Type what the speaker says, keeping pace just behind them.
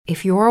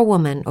If you're a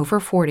woman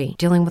over 40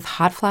 dealing with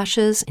hot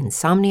flashes,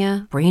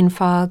 insomnia, brain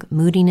fog,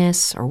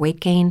 moodiness, or weight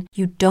gain,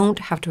 you don't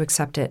have to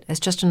accept it as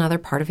just another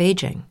part of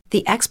aging.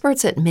 The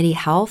experts at MIDI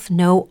Health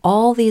know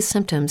all these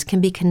symptoms can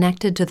be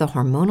connected to the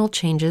hormonal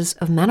changes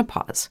of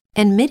menopause.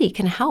 And MIDI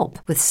can help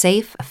with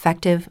safe,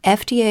 effective,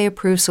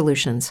 FDA-approved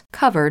solutions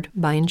covered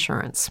by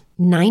insurance.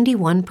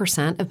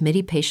 91% of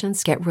MIDI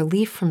patients get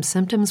relief from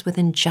symptoms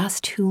within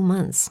just 2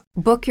 months.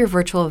 Book your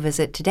virtual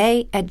visit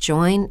today at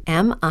joinmidi.com.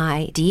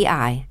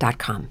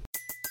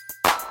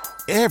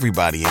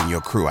 Everybody in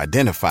your crew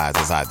identifies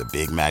as either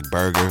Big Mac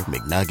Burger,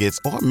 McNuggets,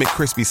 or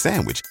McCrispy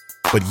Sandwich.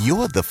 But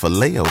you're the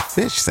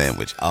Filet-O-Fish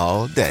Sandwich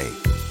all day.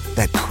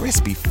 That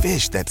crispy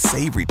fish, that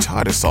savory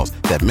tartar sauce,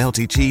 that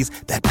melty cheese,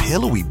 that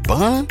pillowy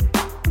bun.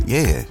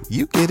 Yeah,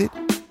 you get it.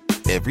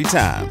 Every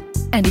time.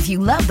 And if you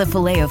love the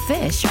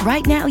Filet-O-Fish,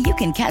 right now you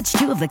can catch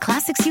 2 of the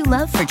classics you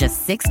love for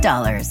just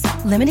 $6.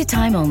 Limited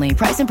time only.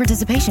 Price and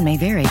participation may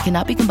vary.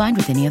 Cannot be combined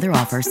with any other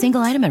offer.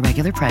 Single item at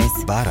regular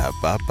price.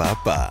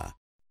 Ba-da-ba-ba-ba.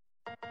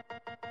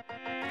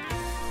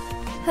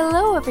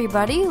 Hello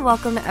everybody,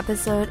 welcome to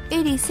episode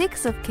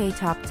 86 of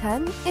K-Top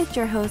 10. It's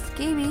your host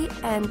Gaby,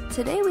 and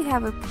today we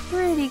have a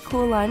pretty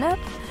cool lineup.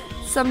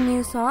 Some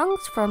new songs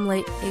from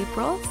late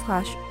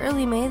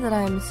April/early May that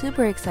I'm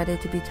super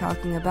excited to be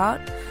talking about,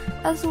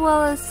 as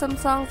well as some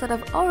songs that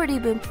have already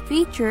been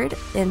featured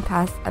in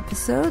past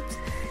episodes,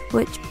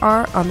 which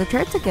are on the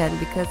charts again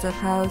because of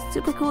how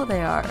super cool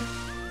they are.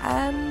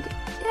 And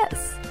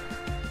yes,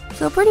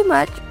 so pretty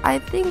much, I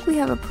think we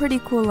have a pretty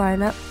cool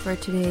lineup for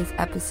today's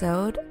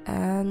episode,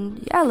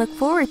 and yeah, look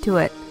forward to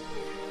it.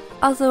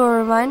 Also a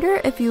reminder,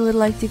 if you would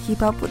like to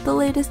keep up with the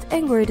latest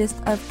and greatest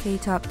of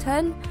K-Top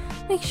 10,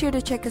 make sure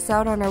to check us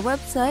out on our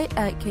website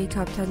at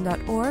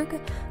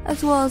ktop10.org,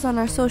 as well as on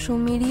our social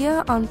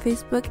media on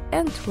Facebook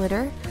and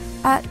Twitter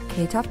at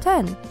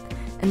K-Top10.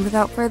 And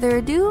without further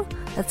ado,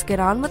 let's get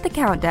on with the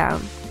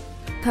countdown.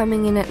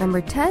 Coming in at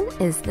number 10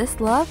 is This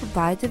Love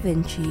by Da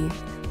Vinci.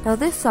 Now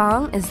this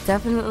song is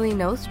definitely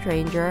no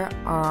stranger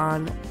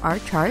on our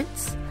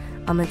charts.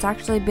 It's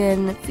actually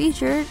been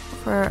featured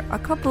for a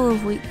couple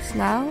of weeks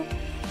now,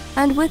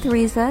 and with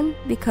reason,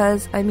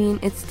 because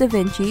it's Da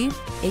Vinci,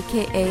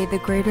 aka the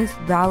greatest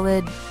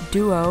ballad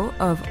duo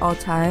of all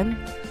time,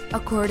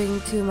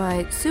 according to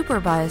my super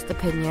biased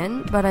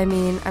opinion, but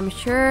I'm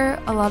sure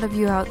a lot of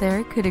you out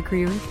there could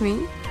agree with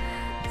me.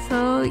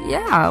 So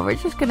yeah, we're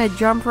just gonna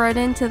jump right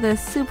into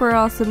this super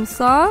awesome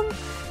song.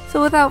 So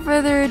without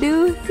further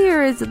ado,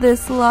 here is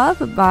This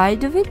Love by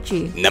Da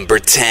Vinci. Number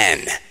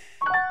 10.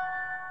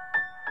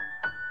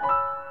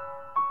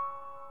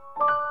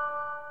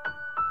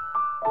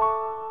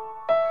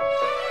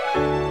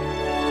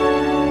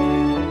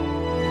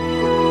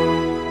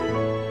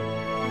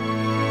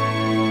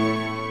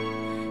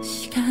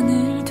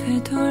 시간을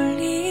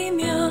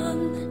되돌리면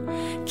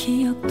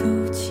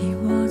기억도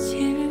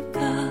지워질까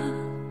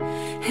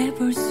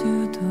해볼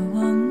수도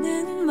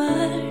없는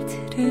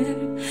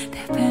말들을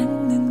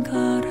내뱉는 걸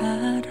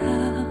알아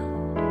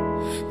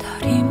덜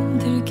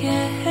힘들게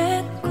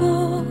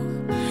했고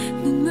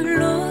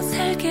눈물로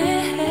살게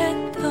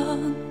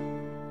했던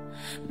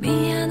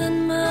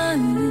미안한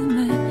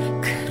마음에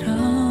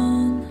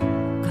그런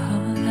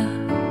거야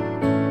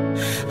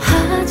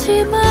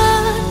하지만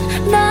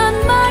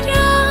난 말야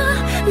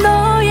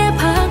너의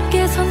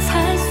밖에선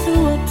살 수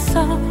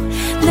없어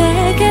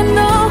내겐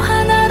너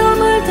하나로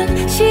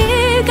물든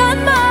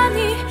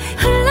시간만이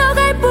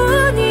흘러갈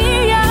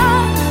뿐이야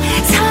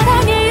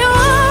사랑해요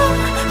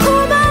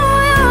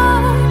고마워요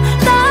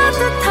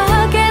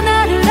따뜻하게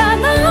나를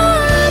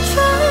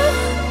안아줘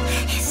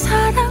이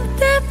사랑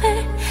때문에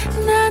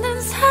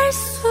나는 살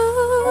수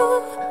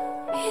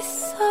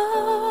있어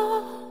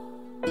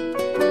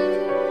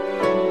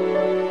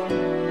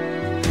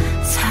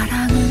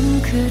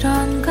사랑은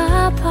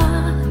그런가 봐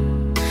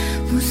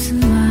무슨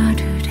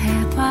말을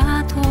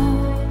해봐도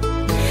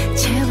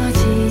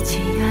채워지지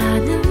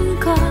않은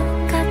것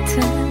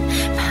같은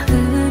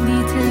마음이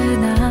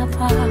드나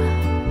봐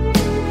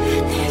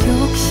내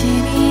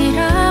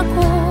욕심이라고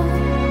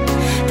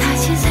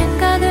다시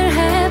생각을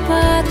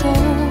해봐도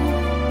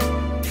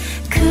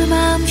그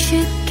마음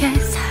쉽게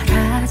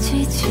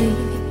사라지지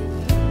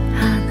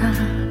않아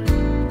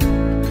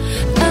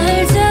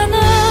알잖아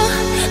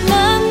난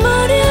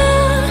말야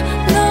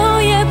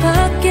너의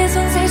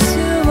밖에선 살 수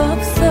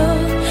없어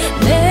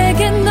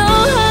내겐 너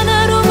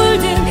하나로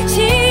물든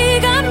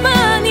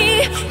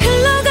시간만이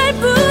흘러갈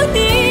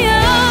뿐이야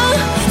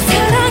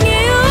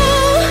사랑해요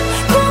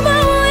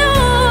고마워요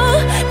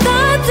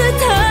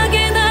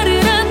따뜻하게 나를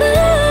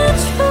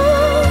안아줘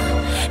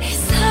이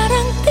사랑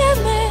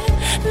때문에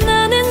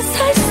나는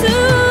살 수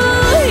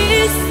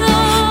있어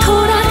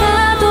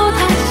돌아가도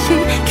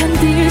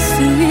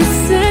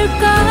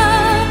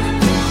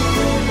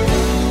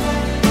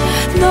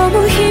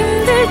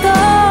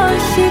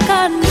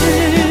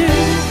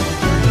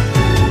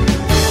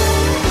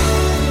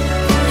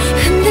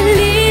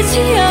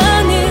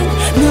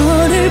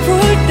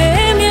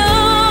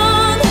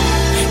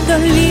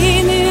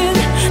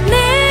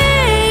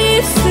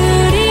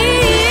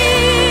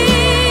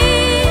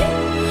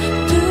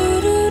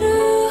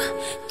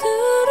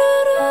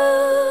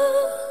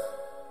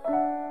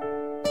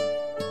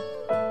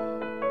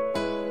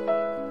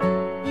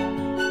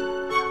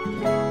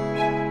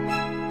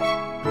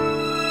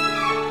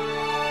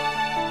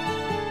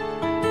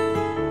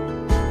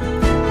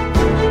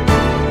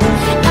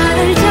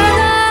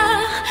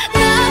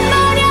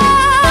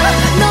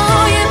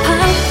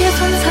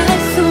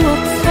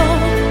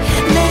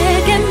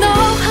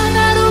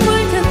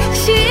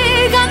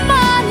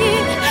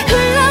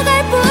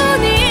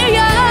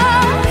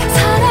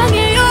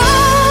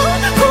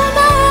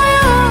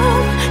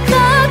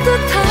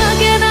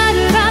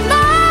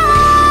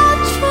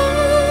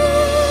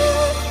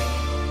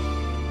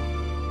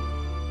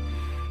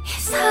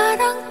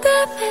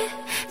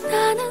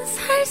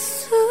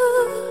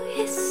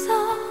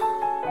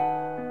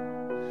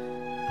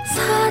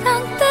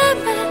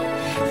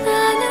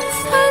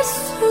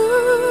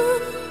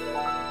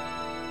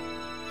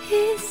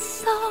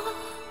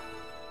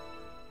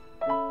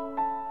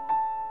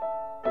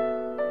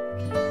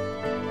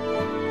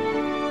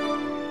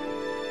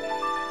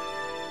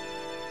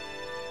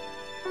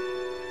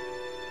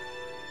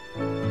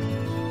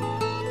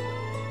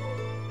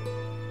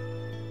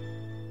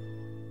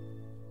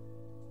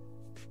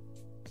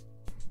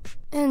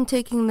And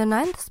taking the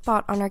 9th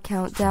spot on our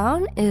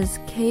countdown is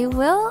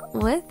K-Will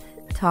with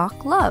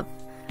Talk Love.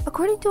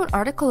 According to an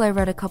article I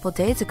read a couple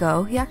days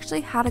ago, he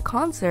actually had a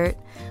concert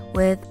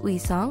with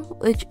Wi-Sung,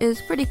 which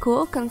is pretty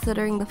cool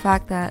considering the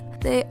fact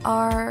that they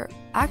are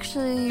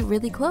actually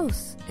really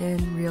close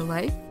in real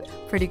life,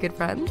 pretty good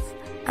friends.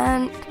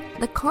 And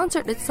the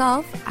concert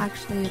itself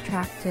actually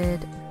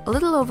attracted a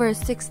little over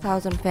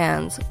 6,000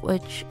 fans,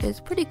 which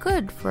is pretty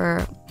good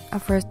for a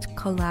first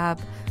collab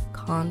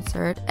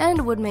concert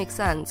and would make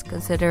sense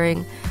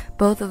considering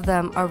both of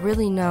them are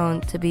really known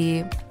to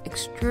be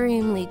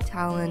extremely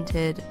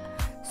talented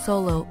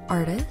solo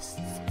artists.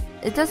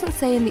 It doesn't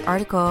say in the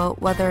article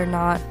whether or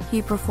not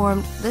he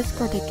performed this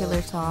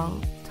particular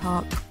song,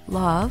 Talk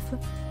Love,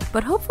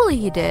 but hopefully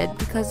he did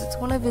because it's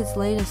one of his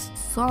latest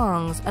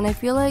songs and I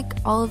feel like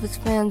all of his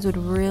fans would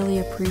really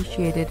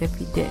appreciate it if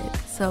he did.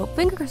 So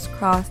fingers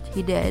crossed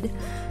he did,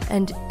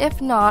 and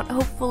if not,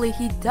 hopefully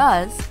he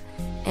does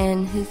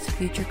in his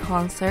future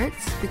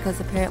concerts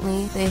because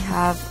apparently they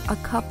have a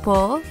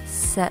couple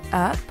set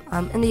up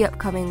in the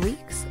upcoming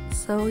weeks.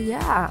 So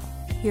yeah,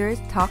 here's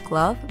Talk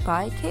Love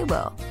by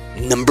K-Will.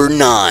 Number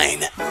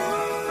 9.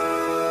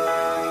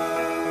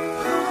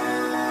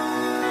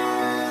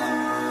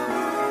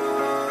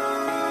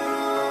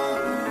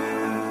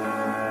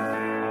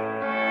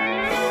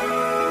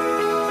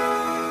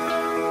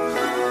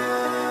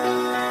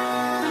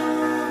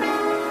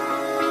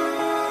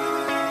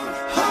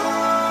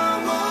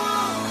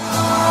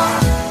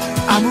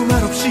 아무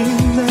말 없이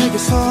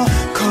내게서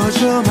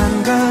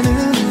커져만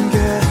가는 게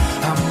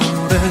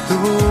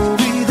아무래도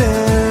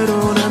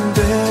이대로는 안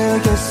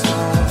되겠어.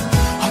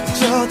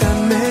 어쩌다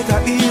내가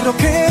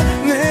이렇게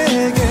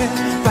내게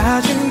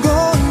빠진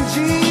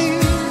건지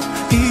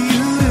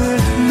이유를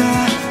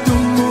나도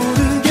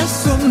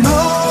모르겠어. 넌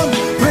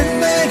왜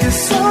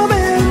내게서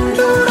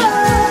맴돌아.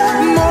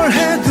 뭘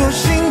해도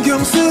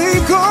신경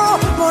쓰이고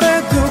뭘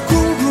해도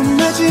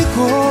궁금해지고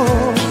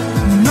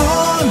넌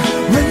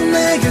왜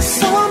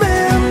내게서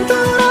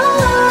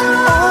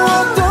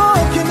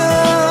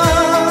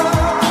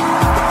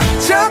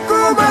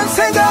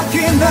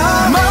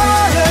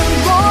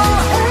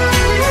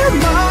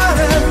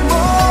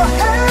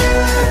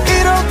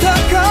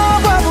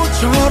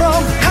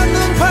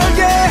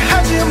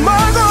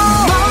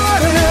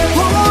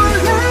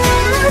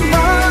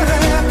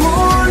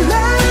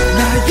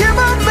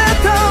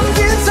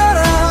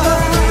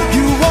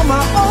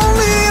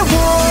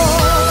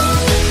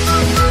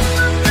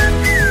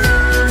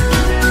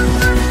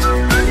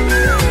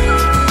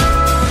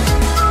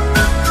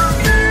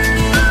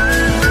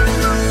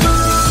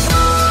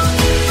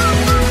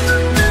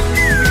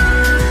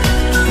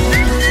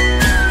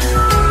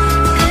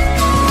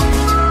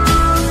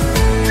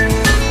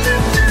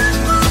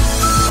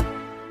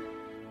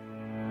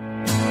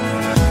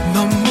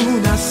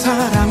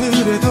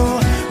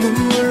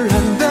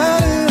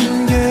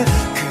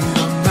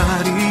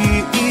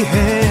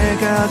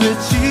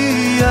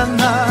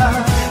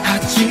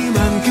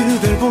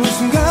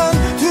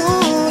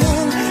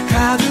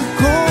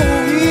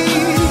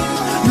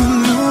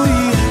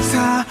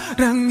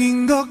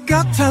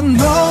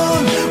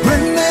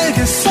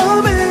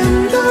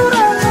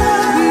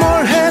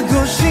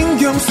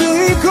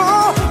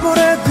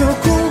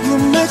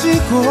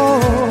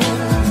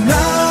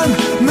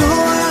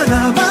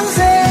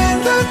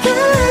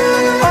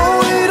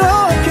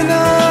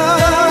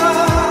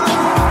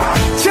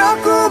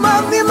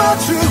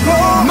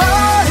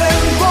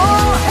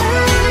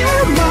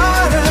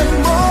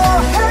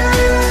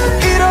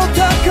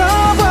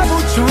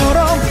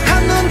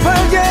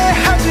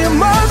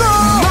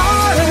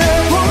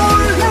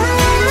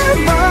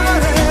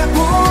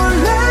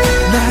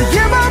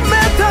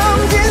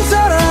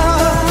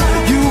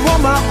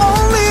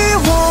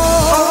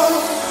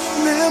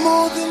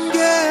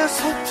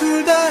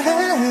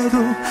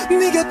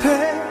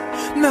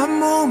난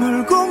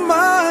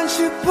머물고만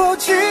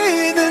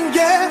싶어지는 게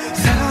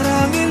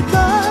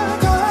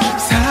사랑일까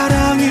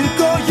사랑일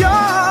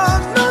거야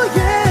너의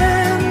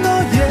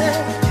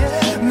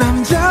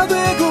남자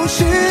되고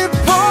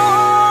싶어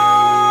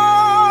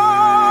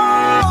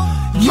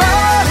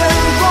말해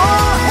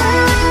뭐해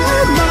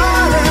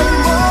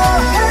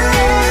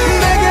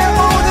내게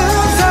오는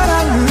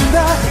사랑은 다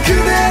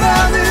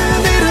그대라는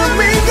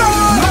이름인걸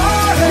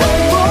말해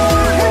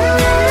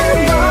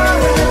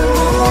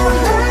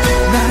뭐해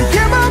나의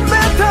맘에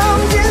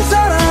담긴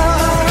사랑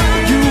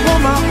You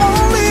are my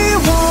only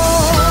one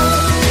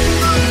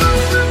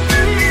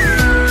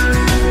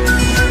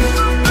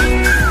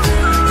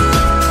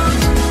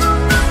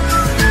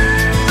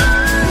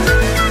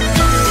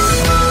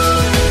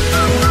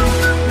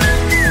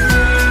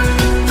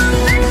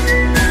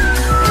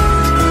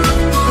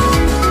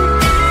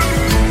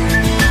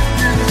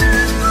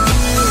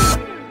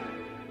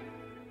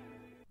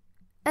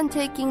And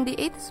taking the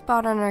 8th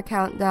spot on our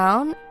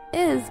countdown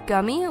is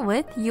Gummy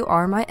with You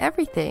Are My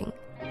Everything.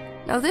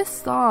 Now this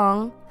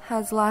song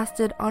has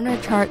lasted on our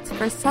charts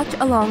for such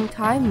a long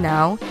time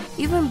now,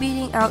 even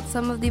beating out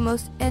some of the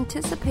most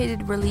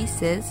anticipated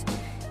releases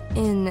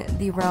in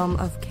the realm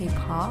of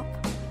K-pop.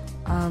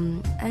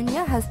 and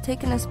yeah, has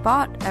taken a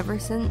spot ever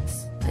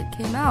since it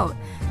came out.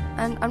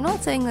 And I'm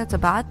not saying that's a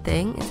bad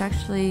thing. It's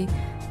actually,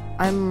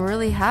 I'm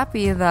really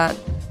happy that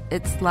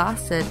it's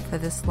lasted for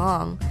this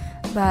long.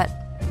 But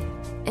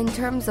in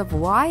terms of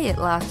why it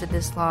lasted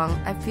this long,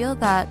 I feel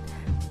that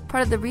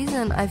part of the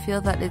reason I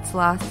feel that it's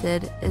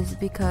lasted is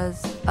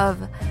because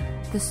of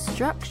the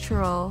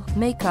structural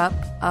makeup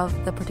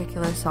of the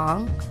particular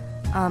song.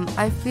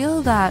 I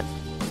feel that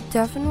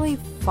definitely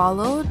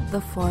followed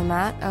the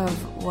format of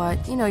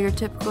what, your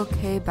typical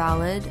K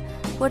ballad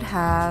would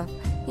have,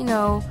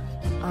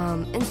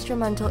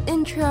 instrumental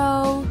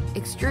intro,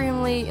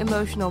 extremely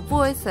emotional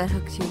voice that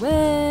hooks you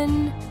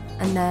in,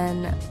 and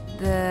then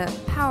the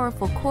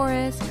powerful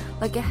chorus.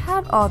 Like, it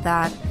had all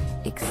that,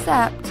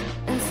 except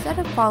instead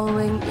of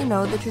following,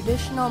 the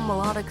traditional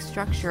melodic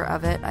structure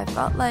of it, I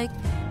felt like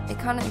it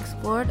kind of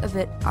explored a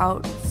bit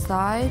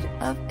outside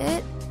of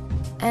it,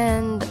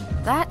 and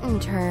that in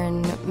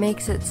turn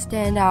makes it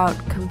stand out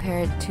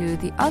compared to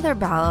the other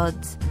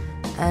ballads.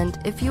 And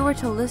if you were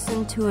to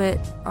listen to it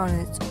on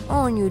its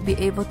own, you would be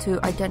able to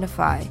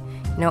identify,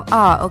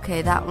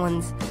 okay, that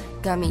one's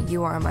Gummy,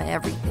 You Are My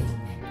Everything,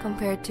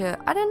 compared to,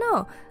 I don't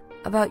know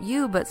about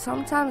you, but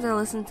sometimes I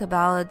listen to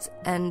ballads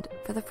and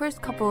for the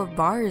first couple of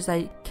bars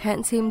I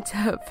can't seem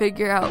to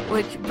figure out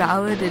which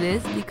ballad it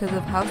is because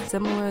of how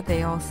similar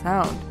they all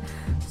sound.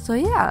 So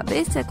yeah,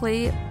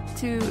 basically,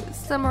 to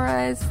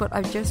summarize what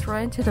I've just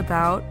ranted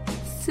about,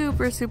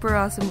 super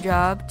awesome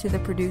job to the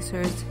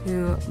producers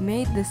who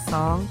made this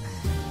song.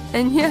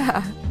 And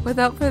yeah,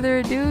 without further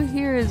ado,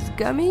 here is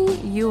Gummy,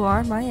 You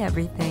Are My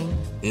Everything.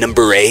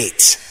 Number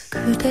 8.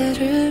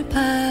 그대를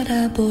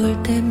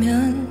바라볼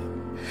때면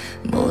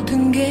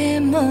모든 게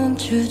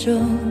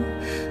멈추죠.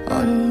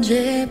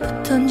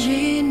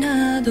 언제부턴지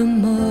나도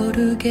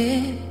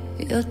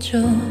모르게였죠.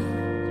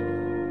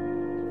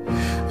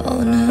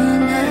 어느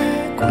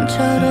날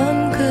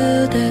꿈처럼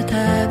그대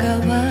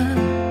다가와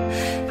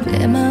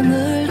내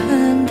맘을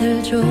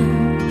흔들죠.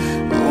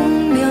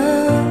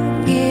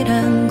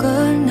 운명이란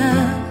걸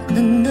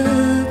나는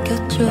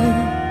느꼈죠.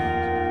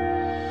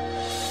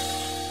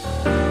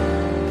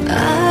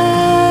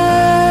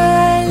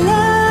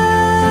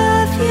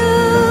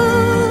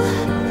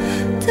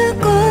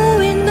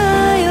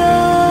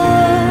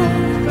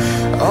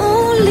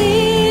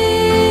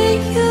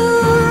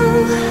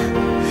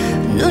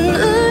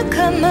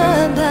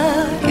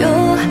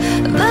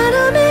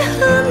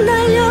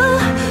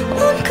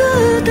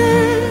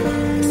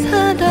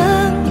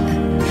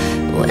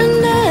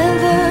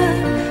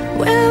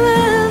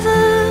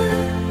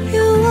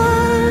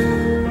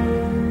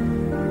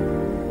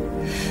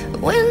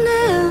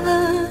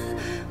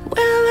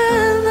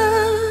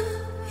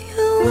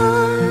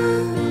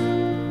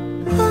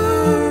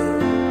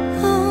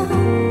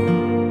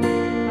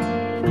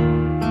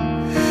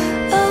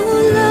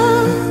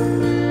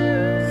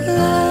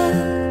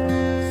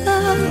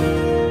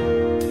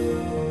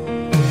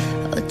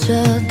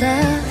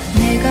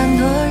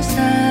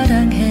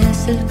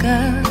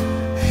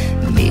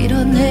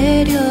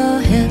 밀어내려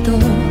해도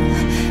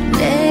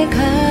내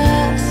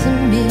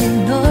가슴이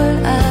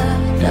널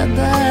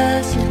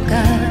알아봤을까.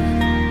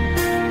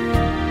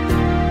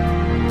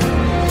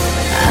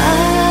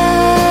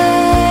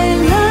 I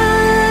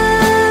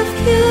love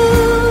you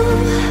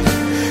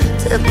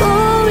듣고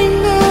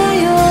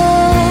있나요.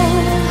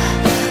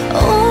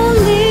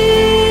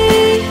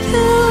 Only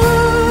you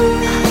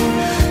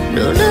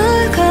눈을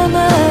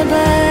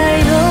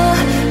감아봐요.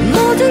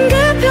 모든 게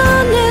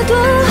변해도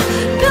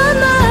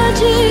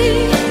변하지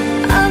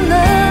않아.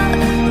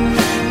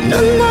 넌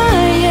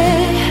나의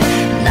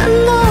난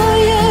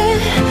너의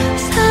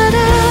사랑.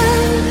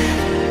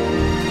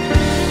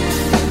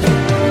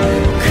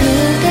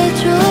 그대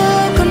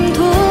조금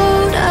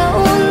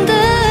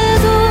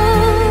돌아온대도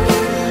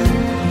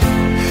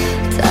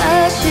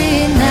다시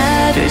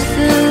나를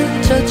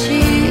스쳐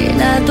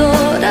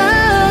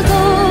지나더라도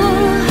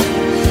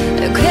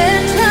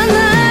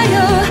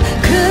괜찮아요.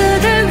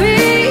 그댈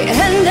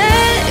위해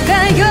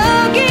내가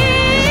여기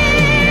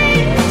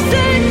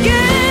있을게.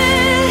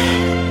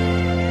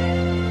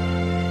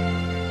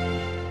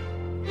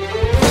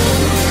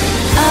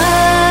 I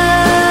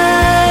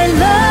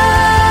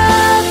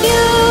love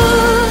you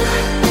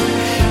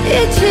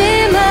잊지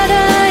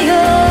말아요.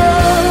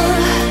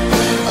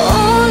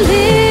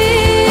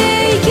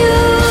 Only you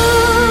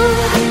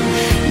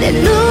내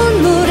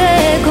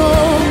눈물의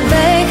고백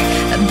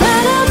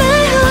바람에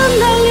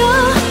흩날려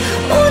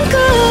온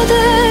그대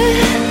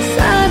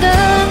사랑.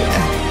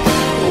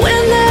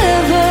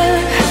 Whenever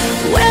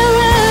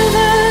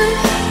wherever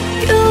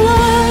you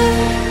are.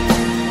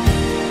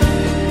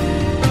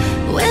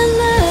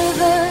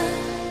 Whenever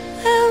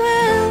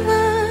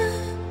wherever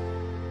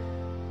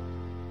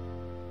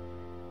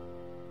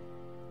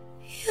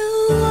you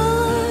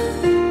are.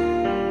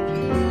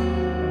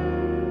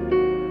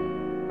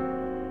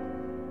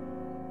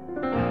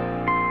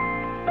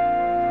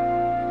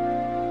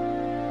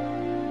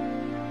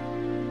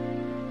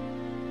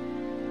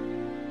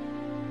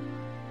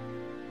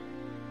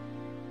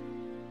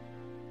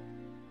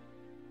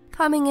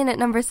 Coming in at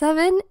number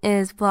 7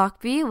 is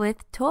Block B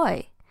with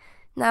Toy.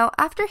 Now,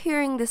 after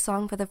hearing this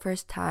song for the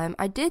first time,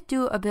 I did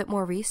do a bit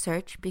more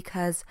research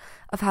because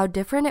of how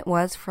different it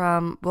was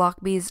from Block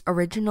B's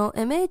original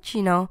image,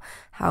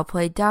 how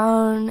played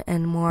down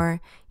and more,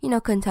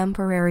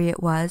 contemporary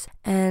it was.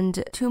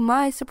 And to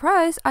my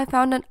surprise, I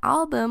found an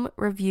album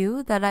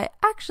review that I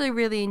actually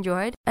really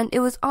enjoyed, and it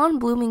was on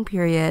Blooming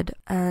Period.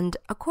 And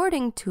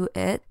according to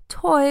it,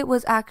 Toy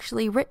was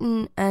actually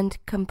written and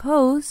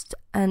composed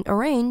and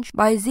arranged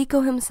by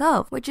Zico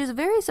himself, which is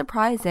very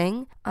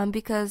surprising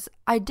because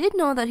I did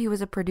know that he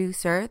was a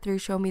producer through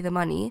Show Me the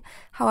Money.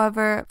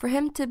 However, for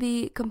him to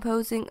be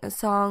composing a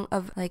song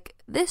of like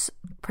this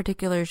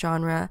particular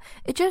genre,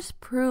 it just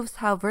proves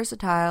how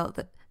versatile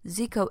that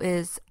Zico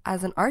is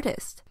as an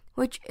artist,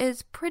 which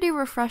is pretty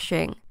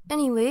refreshing.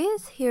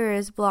 Anyways, here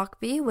is Block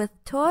B with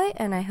Toy,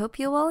 and I hope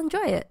you all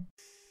enjoy it.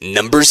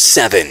 Number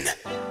 7.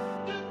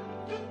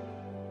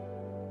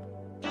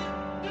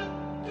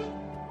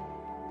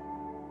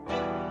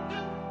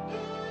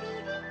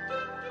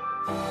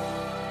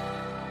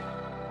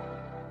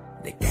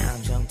 내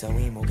감정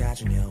따위 뭐가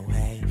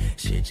중요해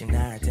실증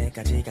날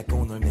때까지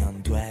갖고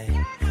놀면 돼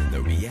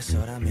널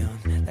위해서라면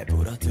날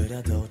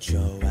부러뜨려도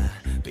좋아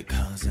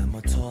Because I'm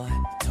a toy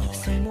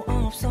쓸모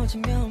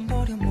없어지면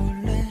버려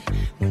몰래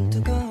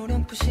문득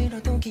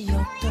어렴풋이라도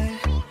기억돼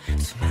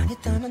수많이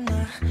담은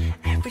나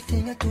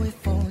Everything I do it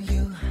for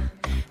you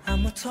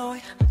I'm a toy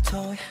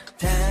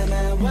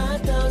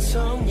담아왔던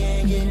속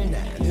얘기를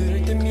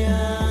나눌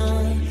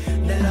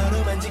때면 날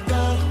너로 만지고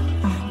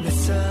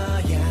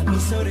나서야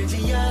미소를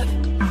지어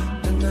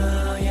또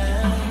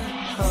너야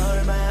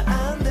얼마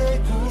안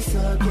돼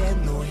구석에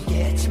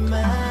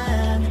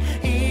놓이겠지만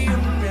이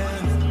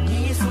운명은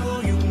네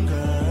소유인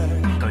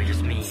걸 Girl,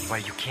 use me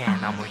while you can,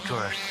 I'm with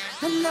yours.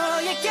 난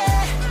너에게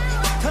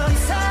더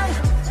이상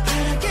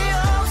바랄 게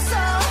없어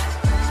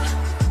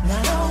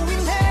나로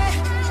인해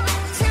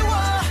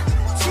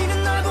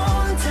채워지는 널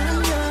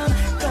본다면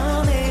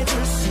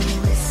꺼내줄 수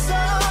있어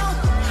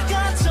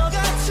가져가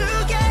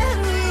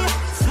주겠니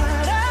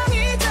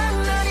사랑이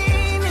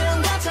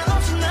장난이면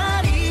가차없이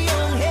날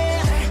이용해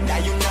Now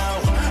you know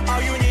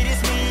all you need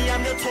is me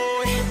I'm your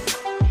toy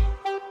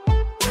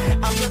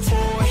I'm your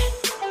toy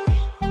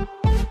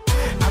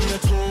I'm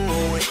your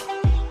toy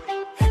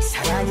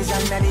사랑이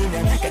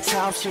장난이면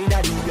가차없이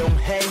날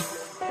이용해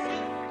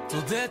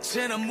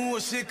도대체 난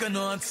무엇일까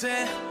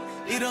너한테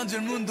이런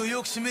질문도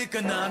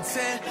욕심일까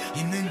나한테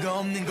있는 거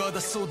없는 거 다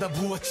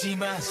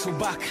쏟아부었지만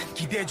소박한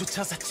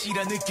기대조차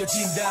사치라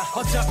느껴진다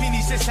어차피 네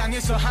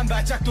세상에서 한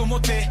발짝도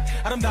못해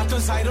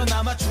아름답던 사이로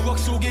남아 추억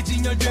속에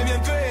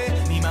진열되면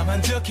돼네 맘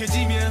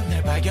한적해지면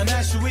날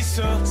발견할 수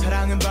있어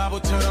사랑은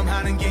바보처럼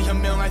하는 게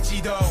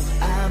현명할지도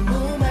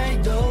아무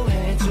말도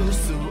해줄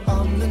수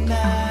없는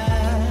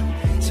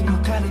날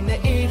침묵하는 내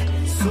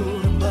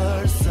입술은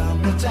벌써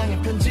몇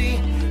장의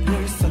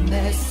편지를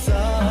써냈어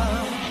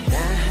나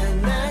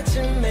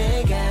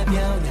하나쯤에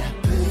가벼운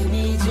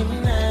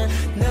아픔이지만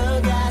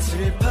너가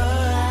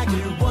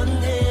슬퍼하길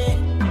원해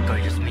Girl,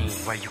 use me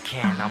while you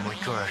can, I'm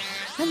with yours.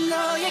 난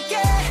너에게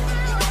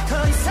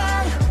더 이상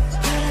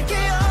바랄 게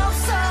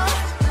없어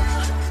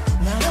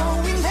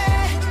나로 인해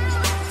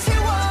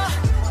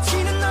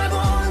채워지는 널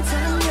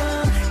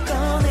본다면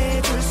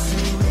꺼내줄 수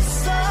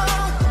있어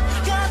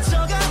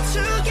가져가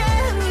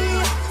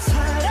주겠니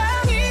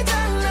사랑이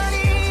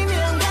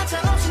장난이면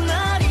가차없이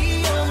날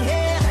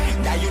이용해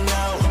Now you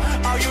know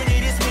all you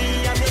need is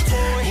me I'm your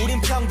toy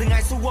우린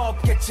평등할 수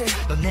없겠지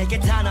넌 내게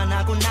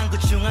단언하고 난 그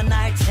중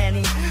하나일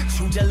테니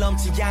주제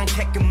넘지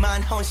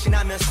않게끔만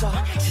헌신하면서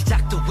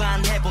시작도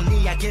안 해본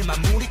이야기를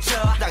마무리쳐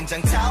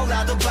당장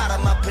타올라도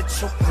바람 앞에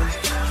촛불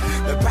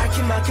널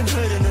밝힌 만큼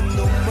흐르는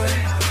눈물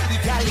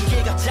이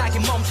달리기 갑자기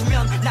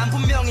멈추면 난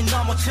분명히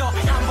넘어져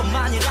한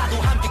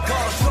번만이라도 함께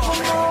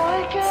걸어줘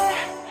너에게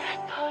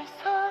더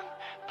이상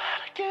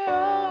바랄 게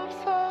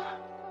없어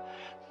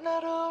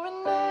나로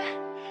인해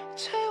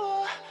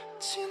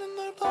채워지는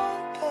널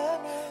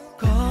본다면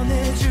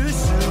꺼내줄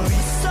수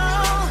있어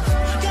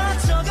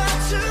가져가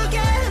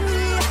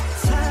주겠니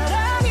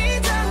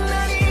사랑이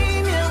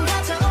장난이면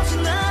가차없이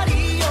날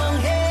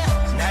이용해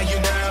Now you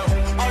know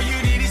all you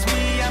need is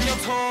me I'm your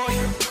toy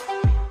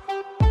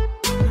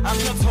I'm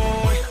your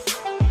toy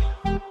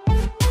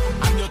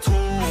I'm your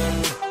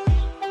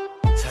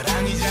toy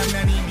사랑이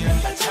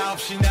장난이면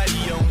가차없이 날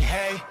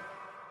이용해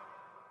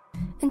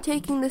And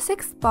taking the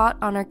 6th spot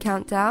on our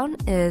countdown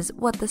is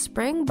What the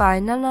Spring by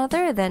none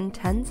other than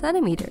 10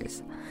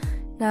 centimeters.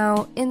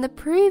 Now, in the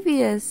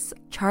previous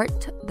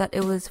chart that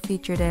it was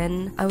featured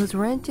in, I was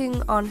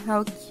ranting on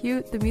how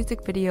cute the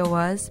music video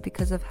was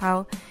because of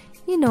how,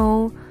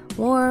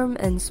 warm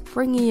and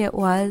springy it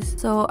was.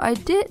 So I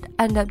did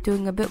end up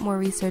doing a bit more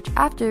research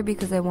after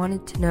because I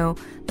wanted to know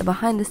the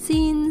behind the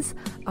scenes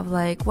of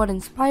what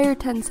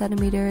inspired 10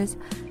 centimeters.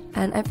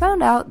 And I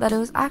found out that it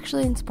was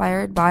actually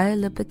inspired by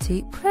Le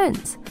Petit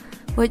Prince,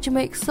 which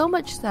makes so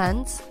much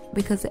sense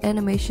because the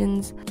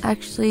animations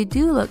actually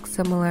do look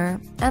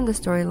similar and the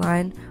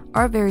storyline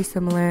are very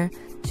similar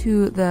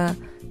to the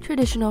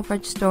traditional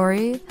French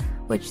story,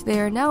 which they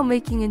are now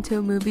making into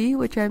a movie,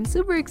 which I'm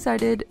super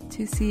excited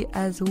to see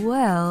as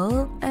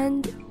well.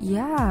 And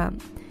yeah,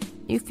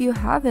 if you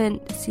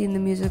haven't seen the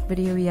music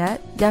video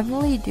yet,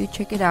 definitely do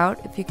check it out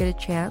if you get a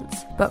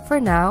chance. But for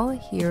now,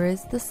 here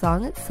is the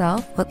song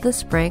itself, What the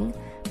Spring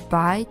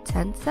by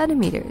 10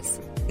 Centimeters.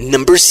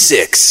 Number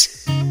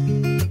 6.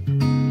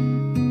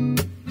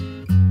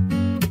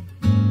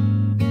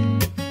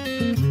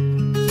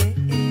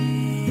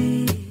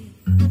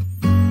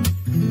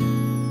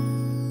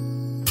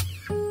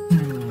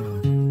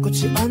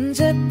 꽃이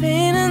언제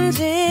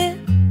피는지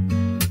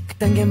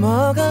그딴 게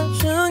뭐가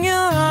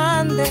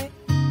중요한데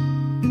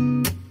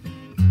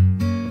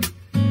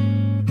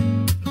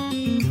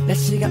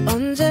날씨가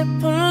언제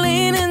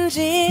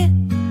풀리는지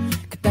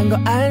그딴 거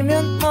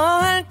알면 뭐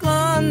할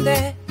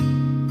건데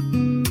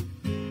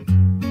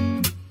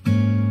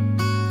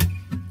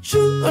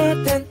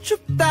추울 땐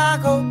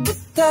춥다고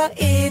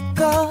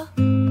붙어있고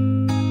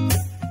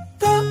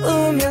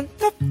더우면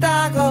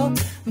덥다고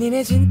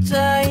니네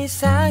진짜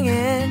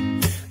이상해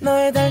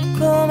너의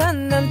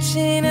달콤한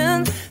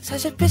남친은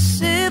사실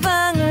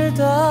PC방을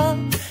더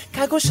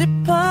가고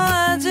싶어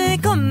하지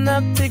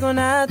겁나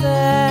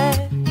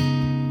피곤하대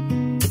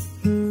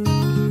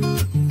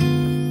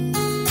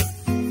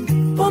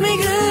봄이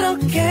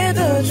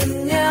그렇게도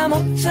좋냐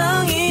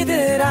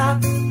멍청이들아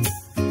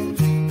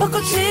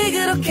벚꽃이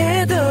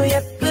그렇게도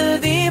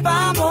예쁘디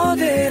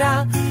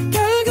바보들아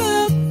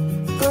결국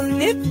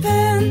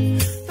꽃잎은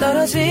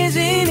떨어지지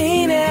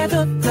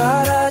니네도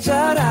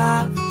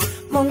떨어져라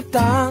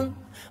몽땅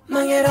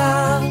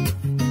망해라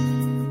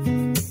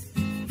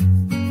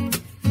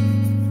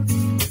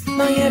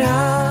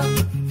망해라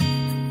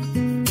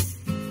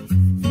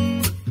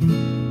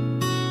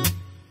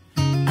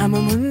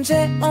아무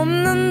문제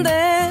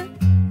없는데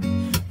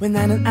왜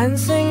나는 안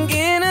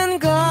생기는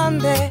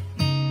건데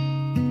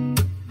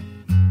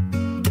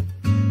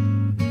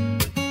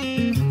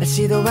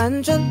날씨도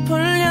완전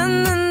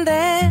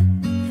풀렸는데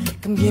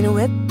감기는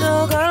왜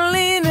또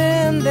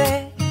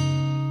걸리는데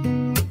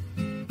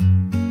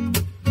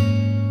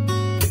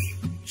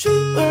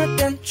추울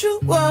땐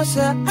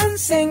추워서 안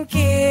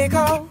생기고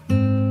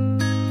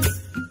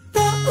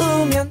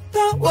더우면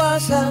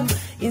더워서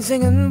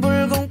인생은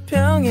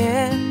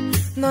불공평해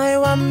너의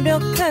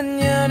완벽한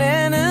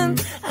연애는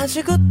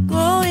아직 웃고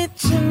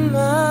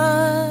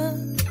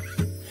있지만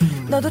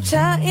너도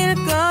차일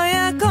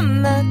거야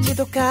겁나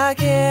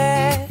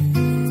지독하게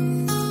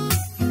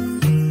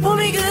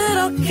봄이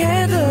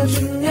그렇게도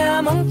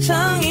좋냐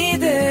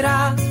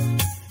멍청이들아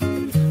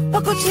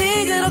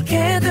벚꽃이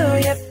그렇게도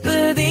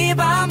예쁘디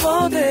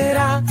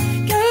바보들아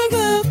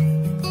결국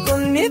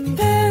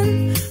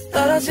꽃잎은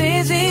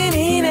떨어지지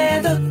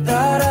니네도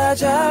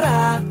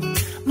떨어져라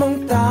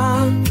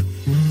몽땅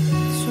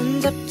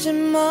손잡지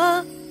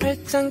마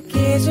발짱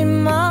끼지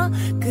마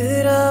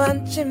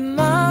끌어안지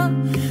마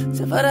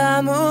제발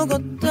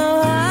아무것도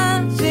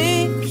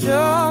하지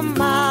좀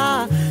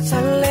마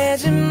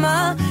설레지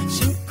마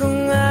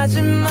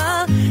심쿵하지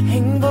마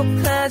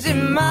행복하지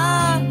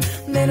마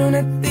내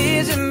눈에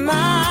띄지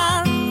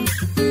마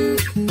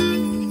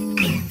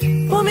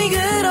봄이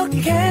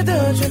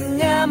그렇게도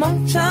좋냐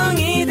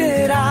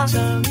멍청이들아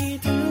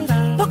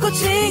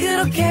벚꽃이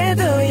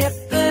그렇게도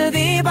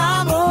예쁘디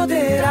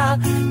바보들아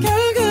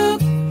결국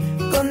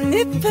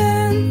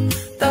꽃잎은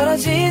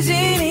떨어지지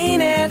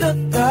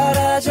니네도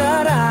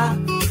떨어져라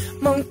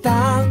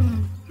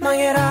몽땅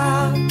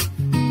망해라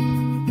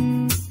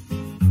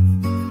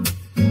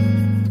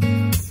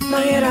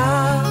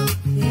망해라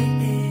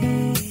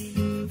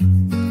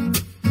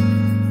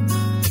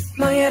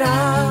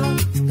망해라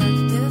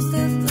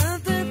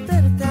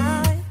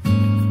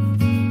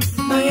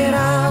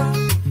망해라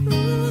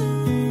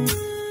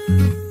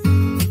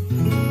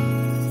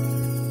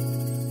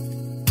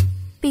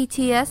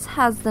BTS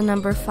has the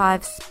number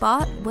 5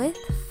 spot with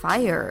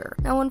Fire.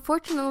 Now,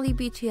 unfortunately,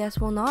 BTS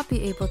will not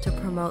be able to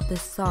promote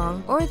this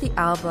song or the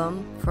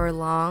album for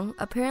long.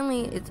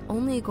 Apparently, it's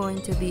only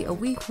going to be a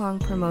week-long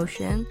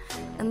promotion,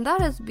 and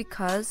that is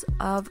because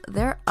of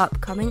their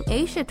upcoming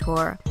Asia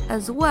tour.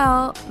 As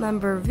well,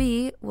 member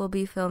V will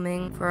be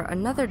filming for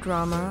another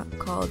drama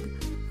called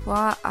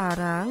Hwa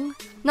Arang.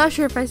 Not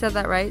sure if I said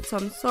that right, so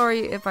I'm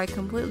sorry if I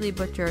completely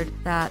butchered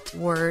that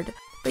word.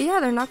 But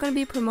yeah, they're not going to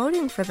be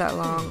promoting for that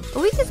long. A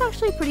week is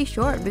actually pretty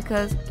short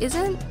because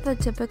isn't the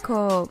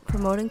typical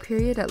promoting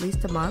period at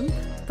least a month?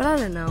 But I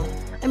don't know.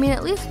 I mean,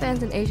 at least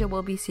fans in Asia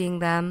will be seeing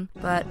them.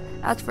 But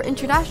as for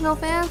international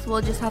fans,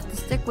 we'll just have to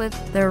stick with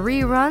the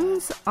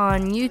reruns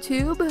on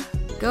YouTube.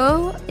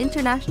 Go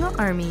International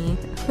Army.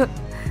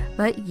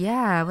 But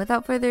yeah,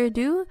 without further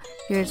ado,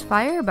 here's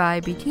Fire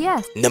by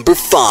BTS. Number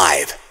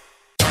 5.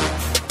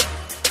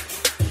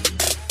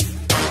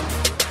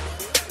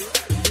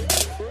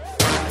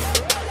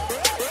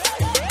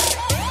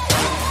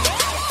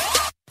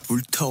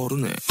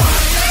 불타오르네.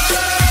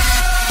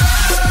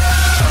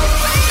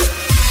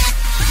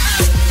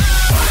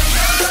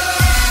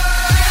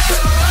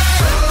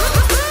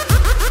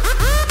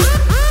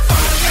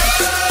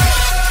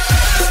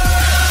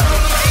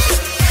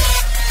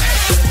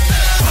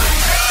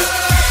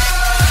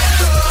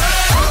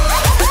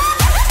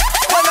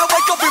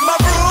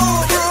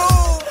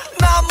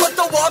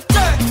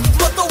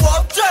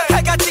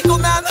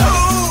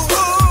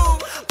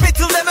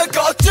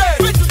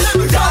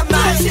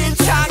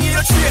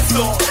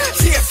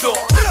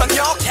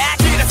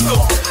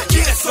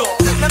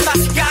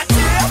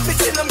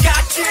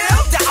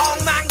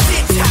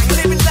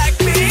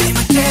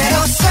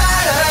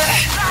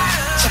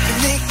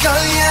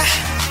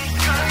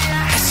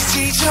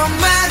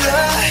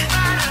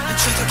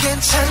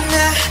 괜찮아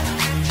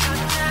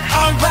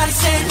Everybody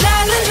say la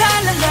la la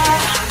la la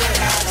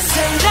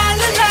Say la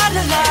la la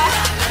la la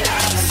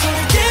소리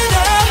질러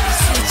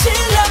소리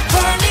질러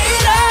burn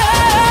it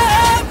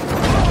up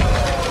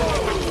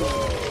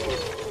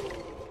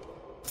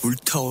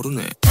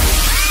불타오르네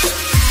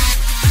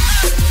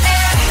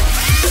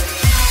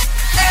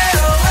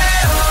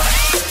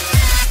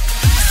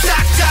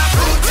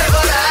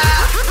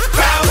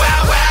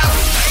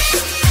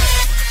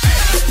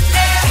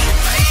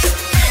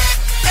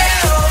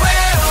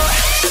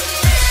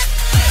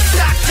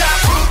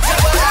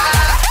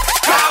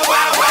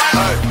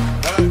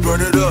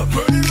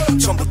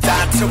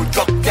태울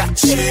것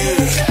같이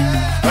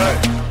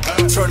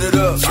Turn it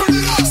up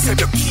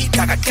새벽이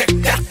다갈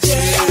때까지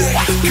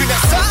그냥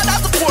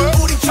살아도 보여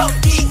우린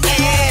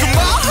정의해 그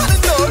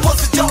말하는 널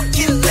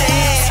원수적일래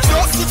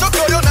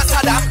수적거려 난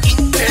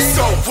사람인데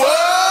So what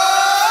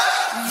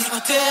네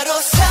멋대로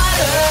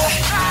살아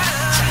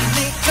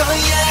네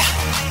거야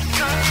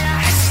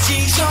애쓰지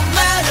좀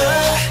말아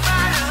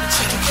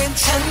저도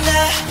괜찮아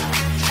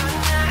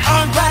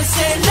Everybody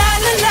say la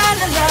la la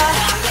la la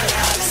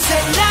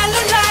Say la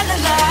la la la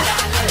la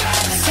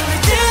소리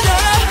질러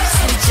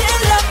소리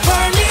질러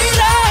burn it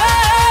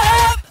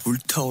up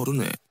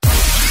불타오르네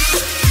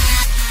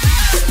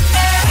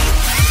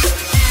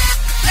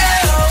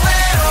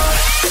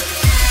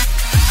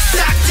싹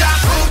다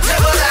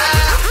불태워라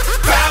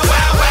Wow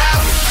wow wow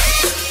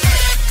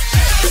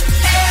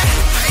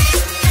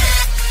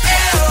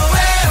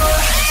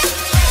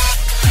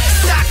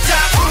싹 다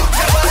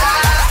불태워라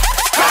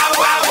Wow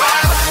wow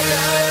wow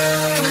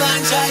그만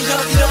자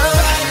여기로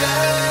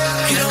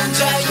그런 자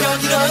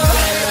여기로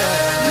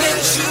내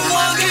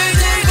추억을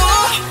들고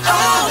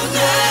all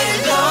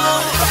night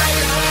long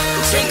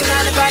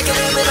생각나는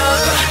발걸음으로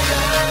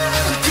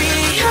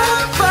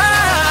뛰어봐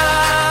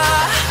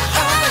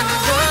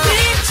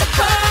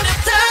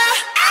미쳐버렸다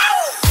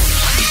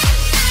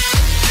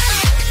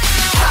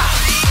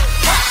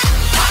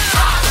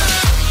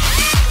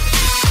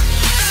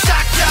싹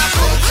다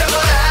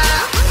불태워라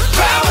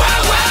Wow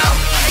wow wow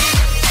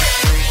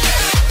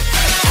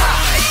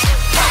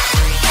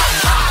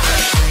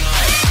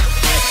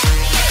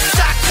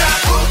싹 다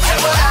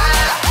불태워라 Wow wow wow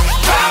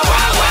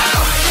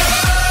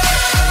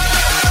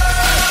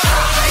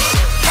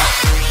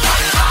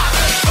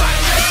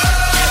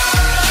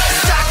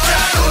싹 다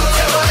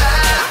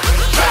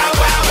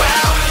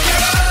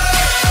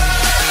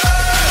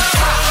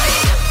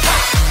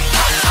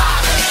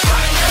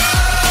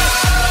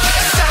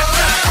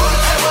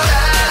불태워라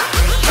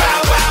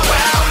Wow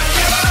wow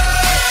wow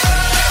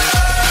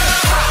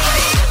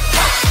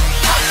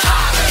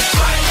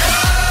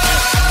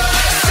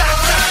싹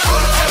다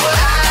불태워라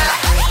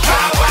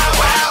Wow wow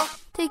wow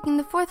Taking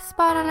the fourth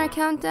spot on our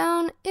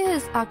countdown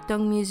is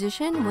Akdong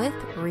Musician with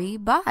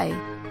Re-Bye.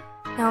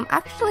 Now I'm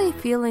actually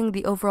feeling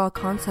the overall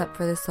concept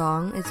for this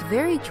song. It's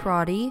very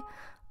trotty.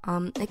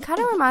 It kind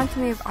of reminds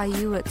me of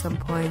IU at some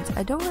points.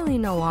 I don't really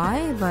know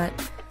why, but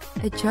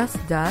it just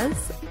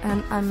does.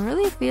 And I'm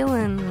really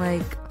feeling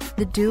like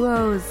the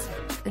duo's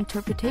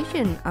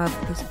interpretation of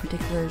this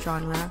particular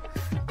genre.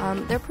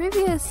 Their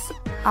previous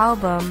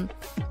album,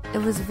 it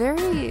was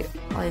very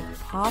like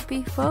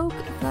poppy folk,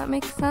 if that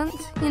makes sense.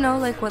 You know,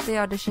 like what they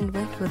auditioned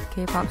with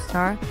K-pop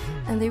Star.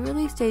 And they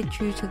really stayed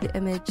true to the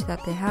image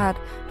that they had.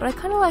 But I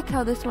kind of like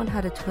how this one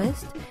had a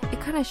twist. It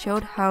kind of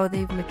showed how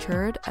they've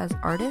matured as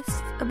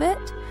artists a bit.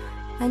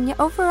 And yeah,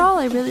 overall,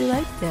 I really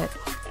liked it.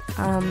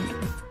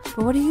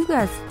 But what do you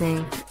guys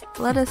think?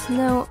 Let us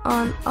know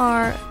on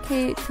our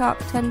K-Top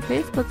 10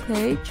 Facebook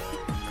page,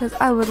 because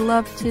I would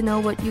love to know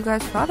what you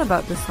guys thought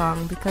about the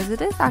song, because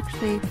it is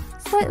actually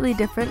slightly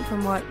different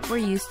from what we're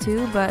used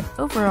to, but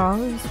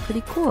overall it was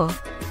pretty cool.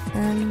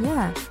 And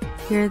yeah,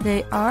 here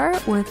they are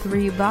with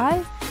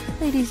Re-Bye.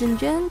 Ladies and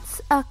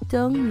gents,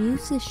 Akdong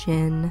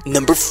Musician.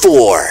 Number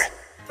 4.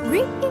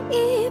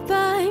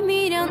 Re-Bye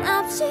미련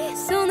없이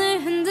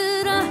손을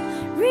흔들어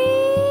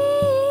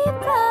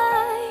Re-Bye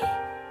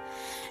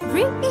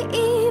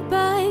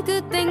Re-Bye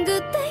그땐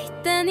그때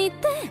이땐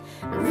이때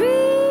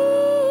Re-Bye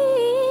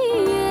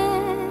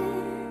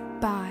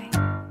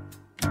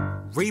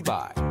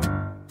Re-Bye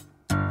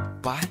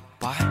Bye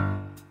bye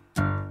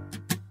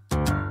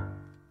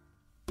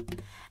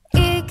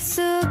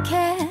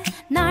익숙해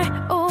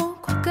날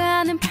오고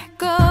가는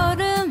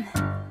발걸음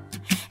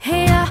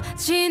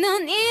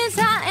헤어지는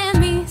인사에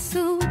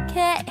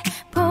미숙해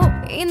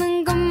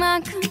보이는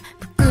것만큼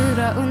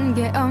부끄러운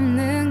게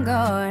없는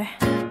걸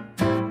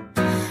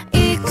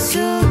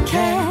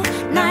익숙해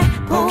날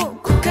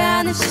보고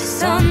가는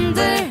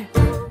시선들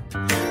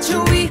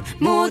주위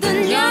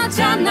모든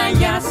여자 날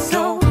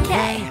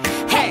야속해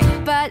Hey,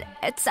 but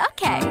it's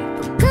okay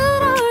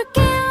부끄러울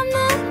게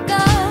없는 걸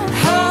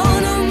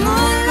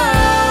눈물로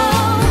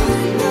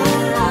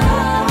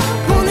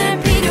보낼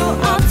필요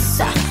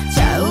없어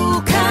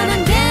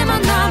자욱한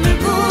게만 남을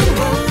뿐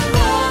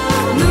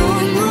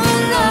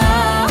눈물로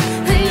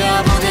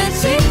흘려보낸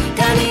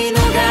시간이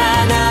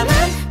녹아남은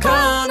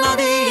건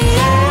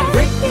어디에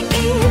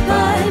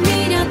Re-Bye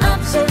미련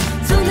없이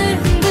손을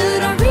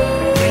흔들어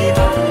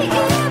Re-Bye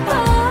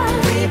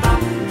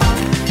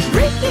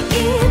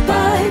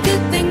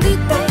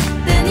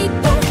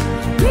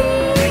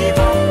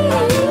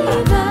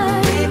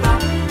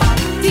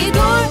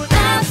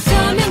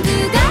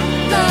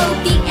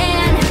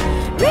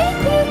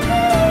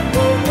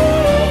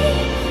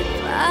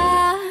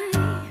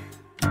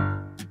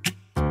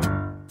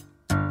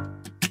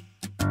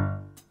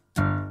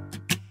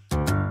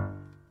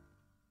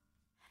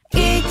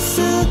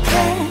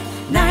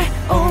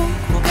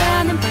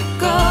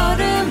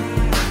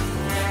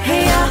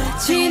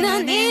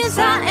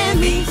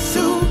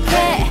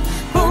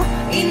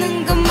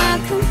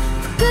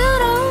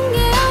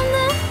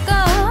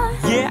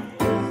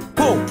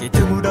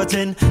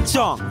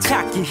진정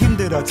찾기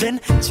힘들어진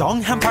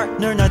정한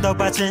파트너 너도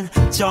빠진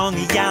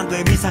정이 안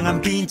돼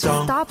이상한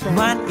빈정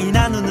많이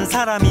나누는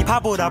사람이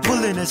바보라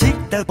불리는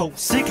시대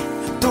복식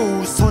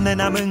두 손에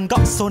남은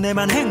것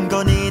손에만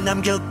흥건히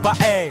남길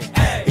바에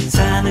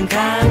인사는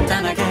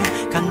간단하게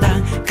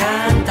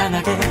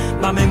간단하게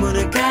맘의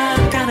문을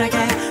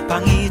깐깐하게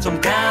방이 좀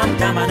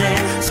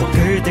깜깜하네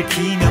속을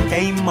들키면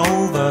게임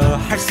오버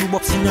할 수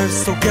없이 널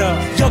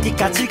속여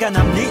여기까지가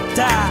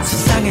납니다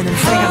세상에는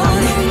내가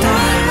납니다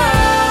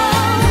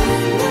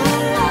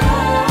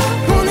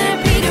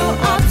보낼 필요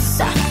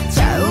없어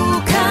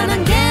자욱한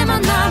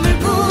한계만 남을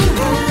뿐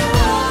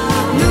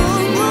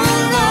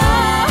눈물로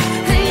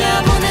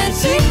흘려보낸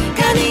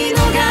시간이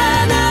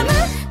녹아 남은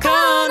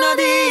건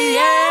어디에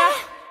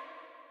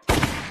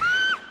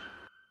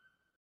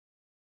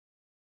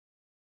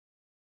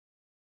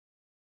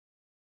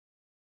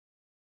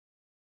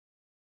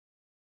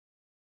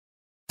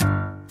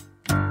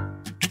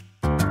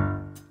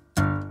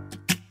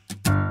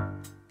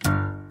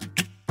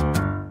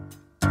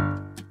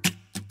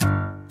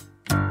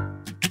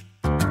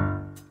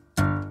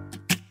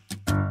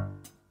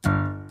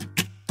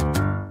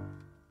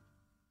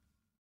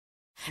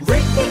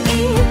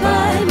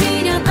Revive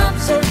미련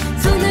없이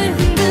손을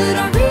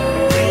흔들어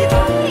Revive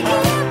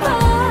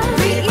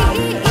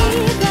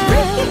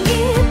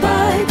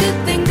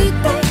그땐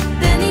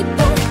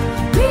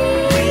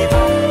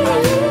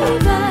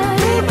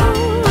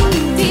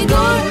Revive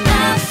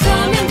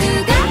뒤돌아서면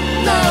그가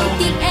Low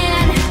the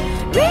end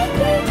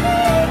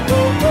Revive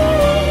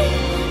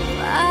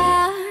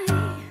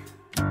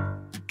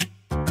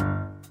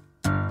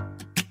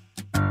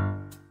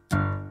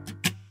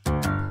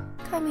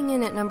Coming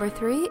in at number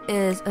 3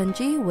 is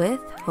Eunji with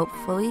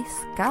Hopefully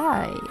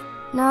Sky.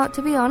 Now,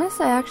 to be honest,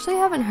 I actually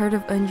haven't heard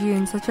of Eunji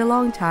in such a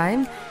long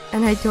time,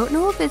 and I don't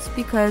know if it's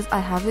because I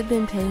haven't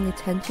been paying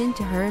attention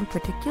to her in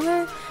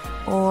particular,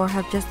 or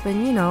have just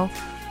been,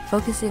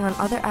 focusing on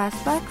other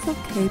aspects of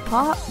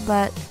K-pop,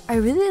 but I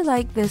really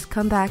like this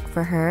comeback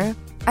for her.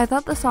 I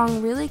thought the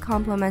song really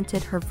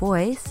complemented her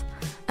voice,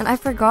 and I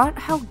forgot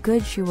how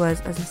good she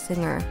was as a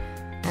singer.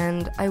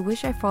 And I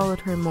wish I followed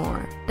her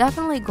more.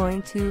 Definitely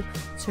going to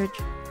search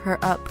her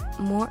up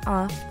more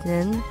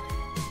often.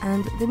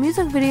 And the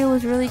music video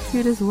was really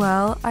cute as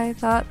well. I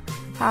thought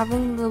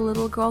having the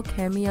little girl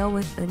cameo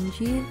with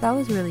Eunji, that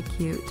was really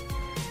cute.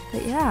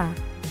 But yeah,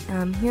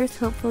 here's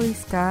Hopefully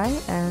Sky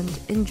and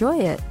enjoy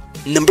it.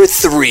 Number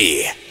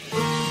 3.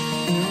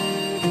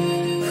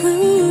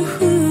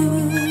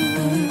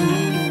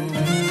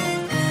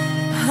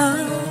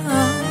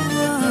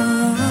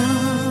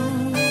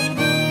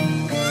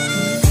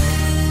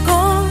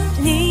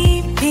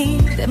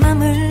 내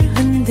맘을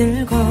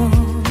흔들고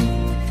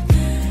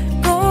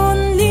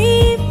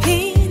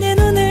꽃잎이 내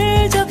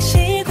눈을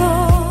적시고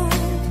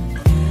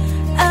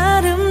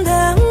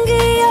아름다운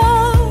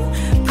기억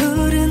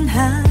푸른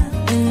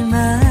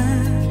하늘만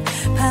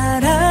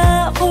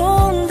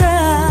바라본다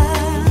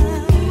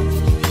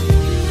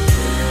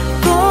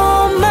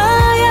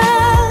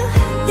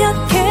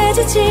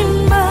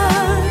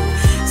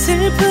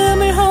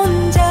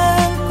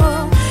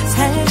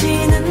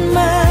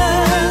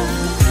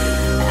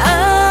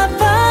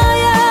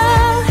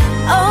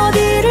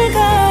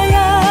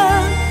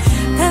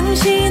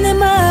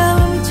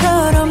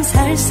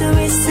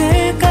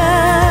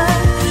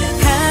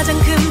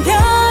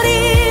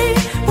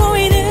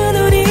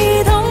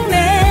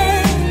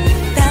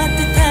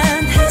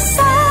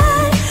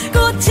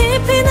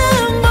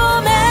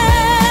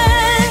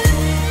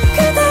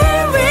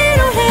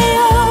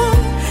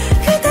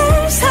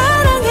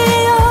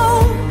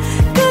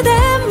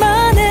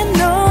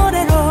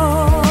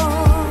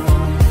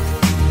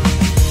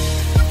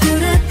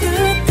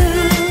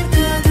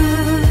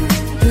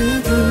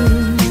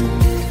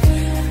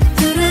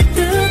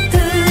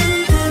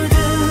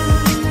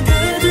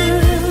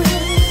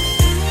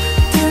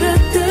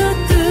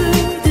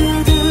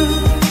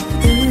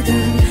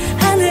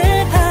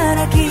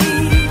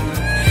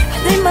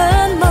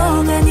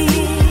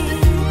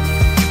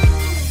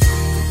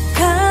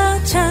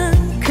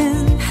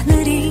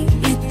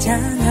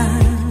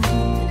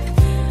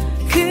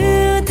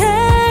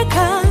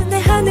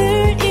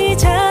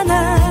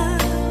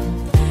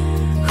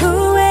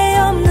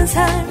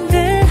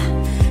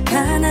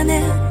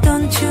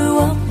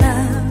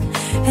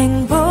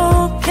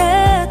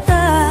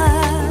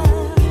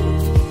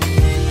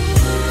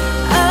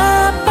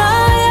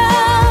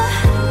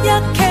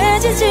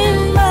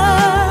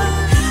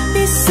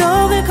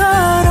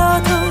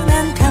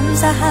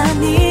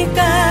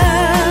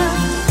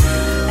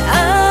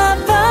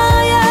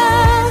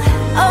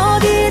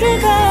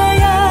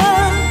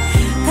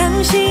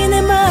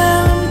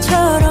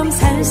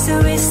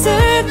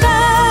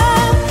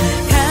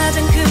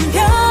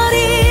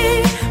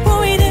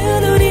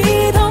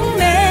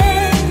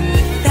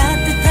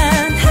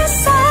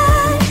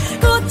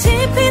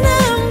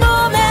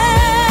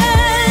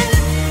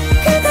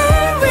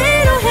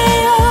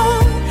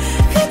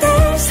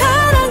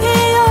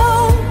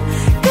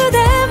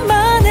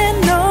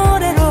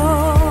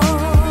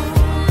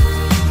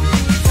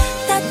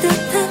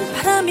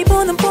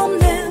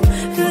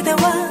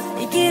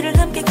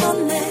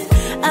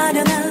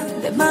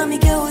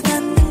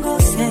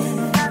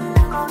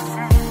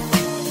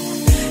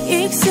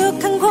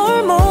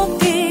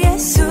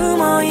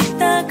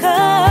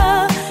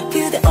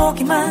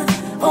너만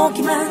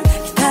오기만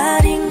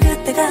기다린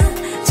그때가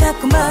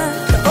자꾸만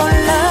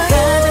떠올라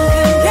가장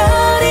큰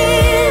별이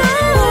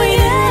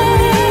보이는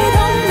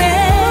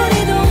우리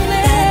동네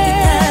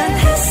따뜻한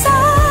햇살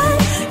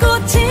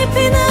꽃이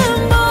피는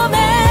봄에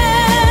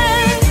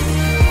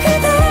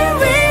그댈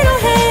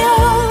위로해요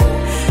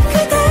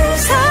그댈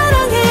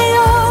사랑해요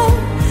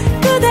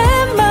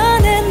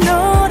그대만의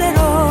노래로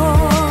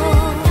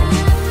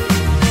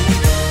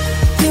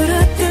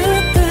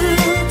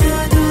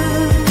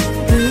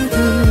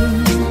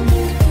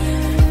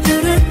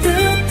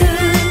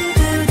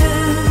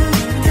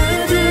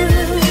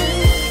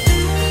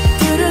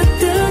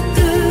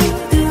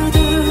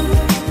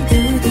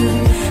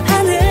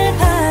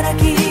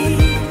하늘바라기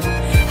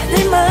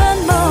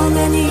하늘만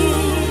멍하니.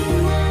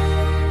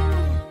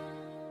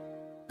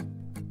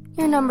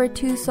 Your number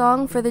 2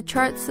 song for the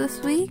charts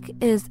this week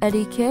is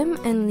Eddie Kim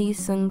and Lee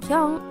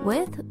Sung-kyung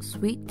with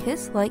Sweet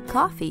Kiss Like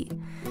Coffee.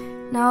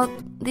 Now,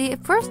 the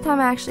first time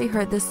I actually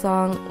heard this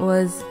song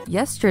was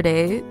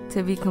yesterday,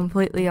 to be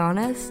completely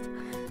honest.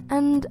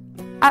 And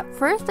at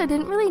first, I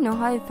didn't really know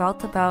how I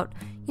felt about,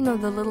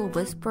 the little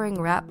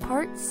whispering rap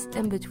parts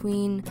in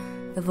between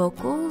the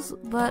vocals,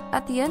 but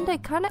at the end, I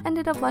kind of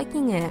ended up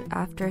liking it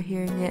after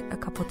hearing it a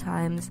couple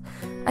times.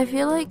 I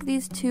feel like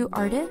these two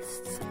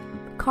artists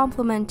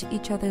complement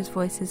each other's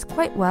voices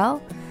quite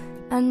well,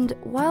 and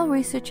while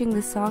researching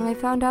this song, I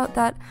found out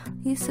that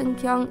Lee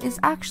Sung-kyung is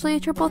actually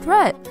a triple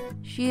threat.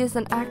 She is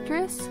an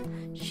actress,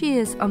 she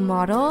is a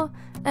model,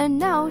 and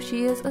now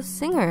she is a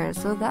singer,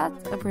 so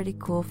that's a pretty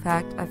cool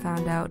fact I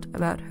found out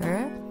about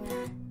her.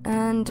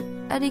 And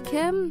Eddie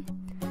Kim,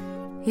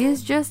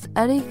 he's just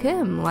Eddie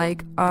Kim,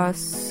 like a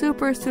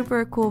super,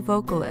 super cool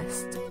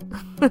vocalist.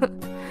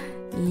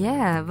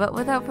 Yeah, but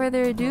without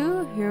further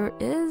ado, here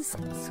is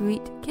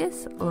Sweet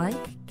Kiss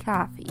Like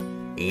Coffee.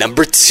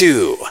 Number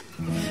 2.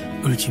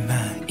 울지마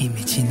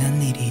이미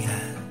지난 일이야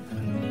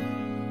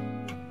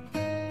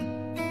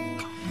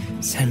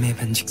삶의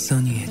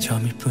반직선 위에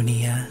점일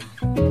뿐이야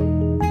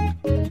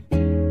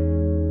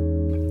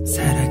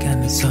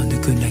살아가면서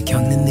누구나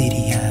겪는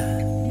일이야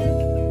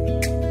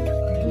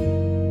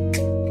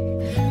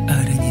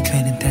어른이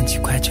되는 단지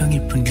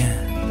과정일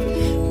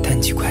뿐이야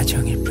단지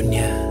과정일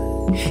뿐이야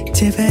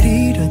제발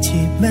이러지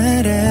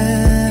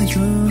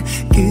말아요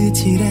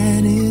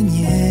끝이라는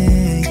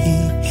얘기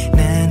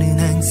나는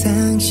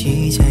항상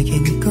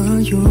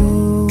시작이니까요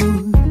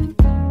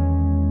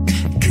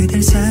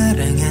그댈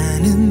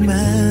사랑하는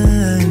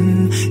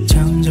마음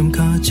점점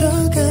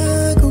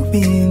커져가고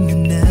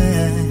있는 나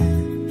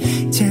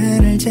잘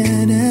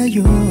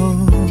알잖아요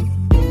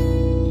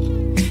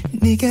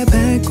네가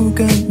밟고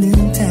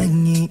걷는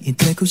땅이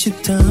되고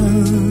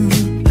싶던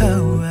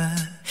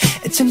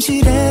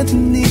잠시라도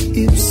네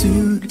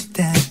입술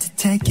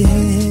따뜻하게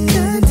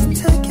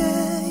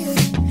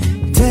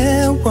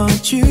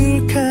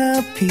데워줄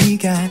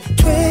커피가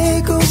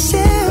되고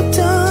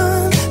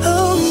싶던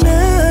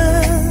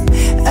난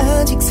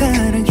아직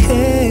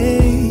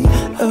사랑해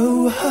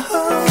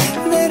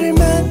나를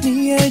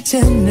많이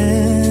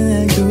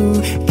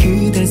알잖아요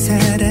그댈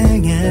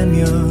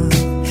사랑하며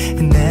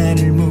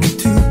나를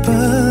모두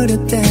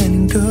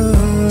버렸다는 걸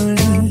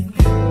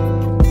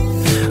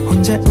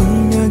혼자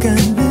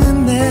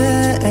울며가는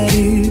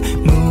나를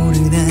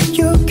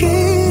모르나요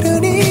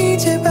그러니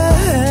제발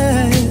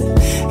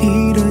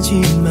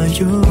이러지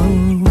마요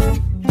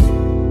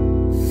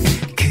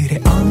그래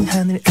어느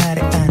하늘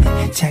아래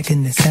안에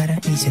작은 내 사랑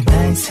이제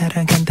나의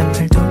사랑한단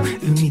말도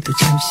의미도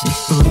잠시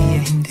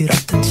우리의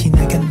힘들었던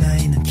지나간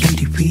나이는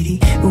기리위리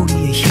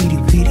우리의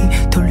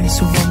히리위리 돌릴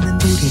수 없는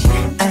둘이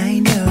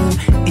I know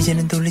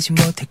이제는 돌리지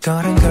못할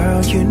거란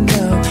girl you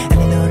know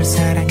아니 너를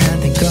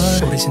사랑한단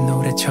걸 오래전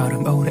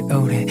노래처럼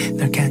오래오래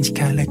널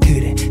간직할래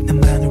그래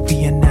너만을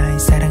위한 나의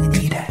사랑은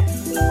이래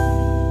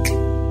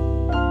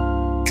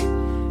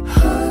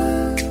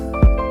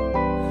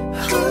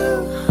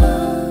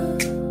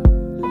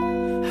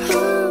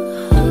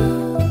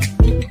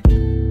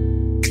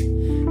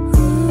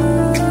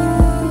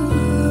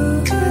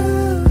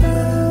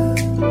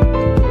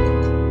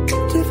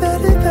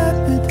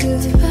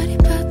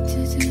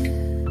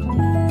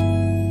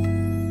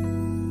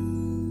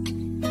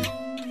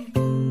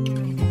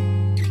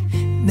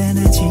난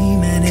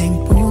하지만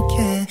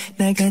행복해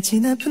나같이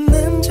나쁜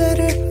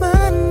남자를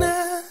만나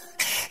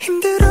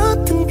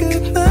힘들었던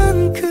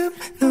그만큼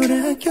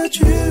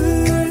놀아껴줄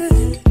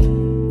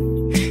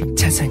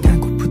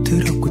자상하고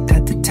부드럽고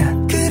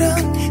따뜻한 그런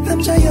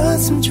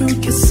남자였으면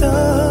좋겠어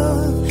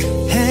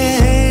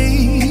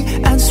Hey,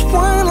 I just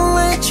wanna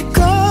let you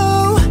go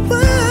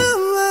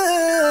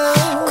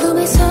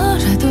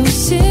꿈에서라도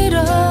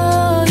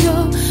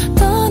싫어요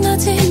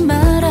떠나지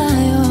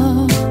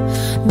말아요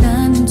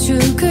나는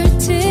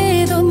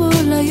죽을지도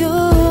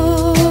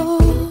몰라요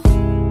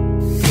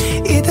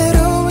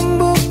이대로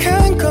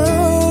행복한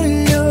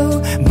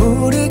걸요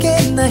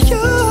모르겠나요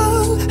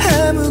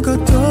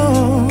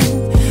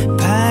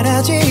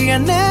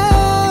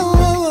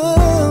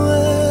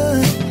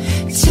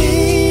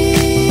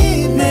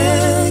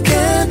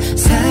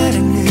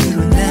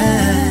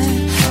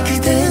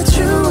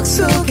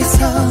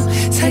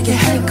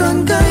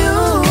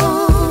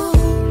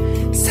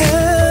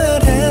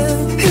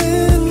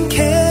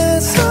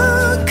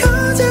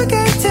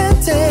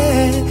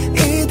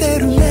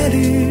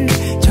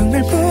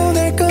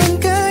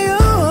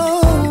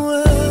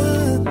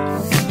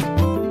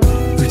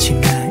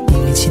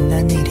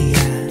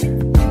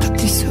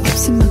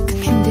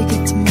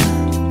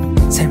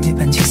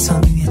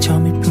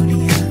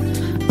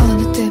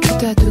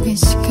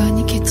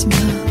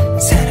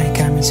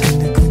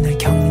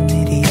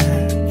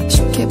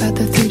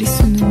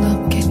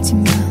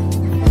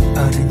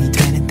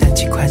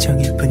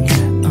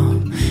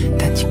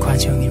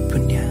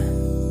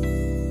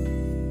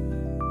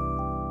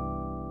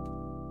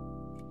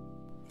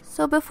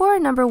before our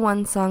number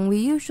one song, we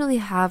usually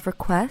have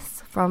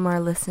requests from our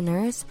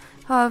listeners.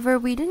 However,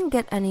 we didn't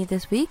get any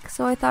this week,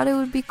 so I thought it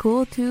would be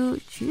cool to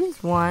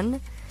choose one.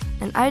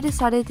 And I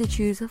decided to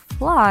choose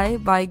Fly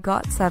by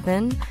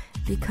GOT7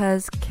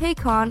 because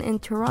KCON in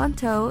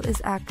Toronto is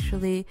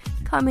actually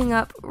coming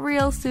up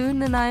real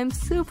soon, and I'm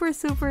super,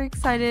 super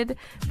excited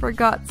for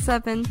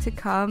GOT7 to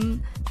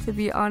come, to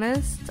be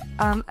honest.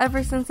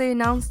 Ever since they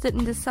announced it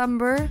in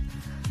December,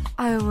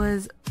 I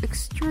was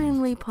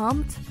extremely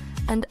pumped,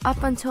 and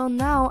up until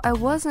now, I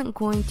wasn't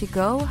going to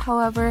go.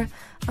 However,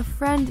 a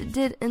friend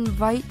did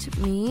invite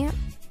me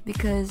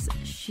because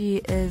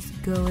she is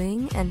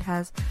going and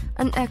has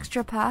an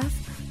extra pass.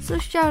 So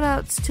shout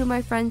outs to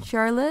my friend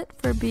Charlotte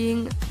for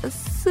being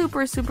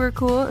super, super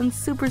cool and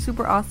super,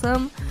 super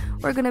awesome.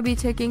 We're gonna be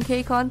taking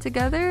KCON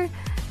together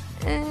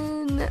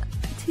in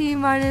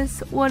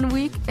T-minus 1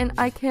 week, and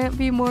I can't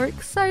be more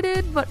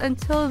excited. But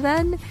until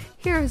then,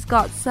 here's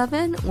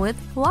GOT7 with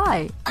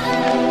Fly.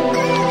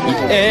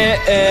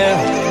 Yeah,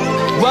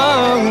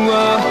 whoa,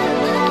 whoa,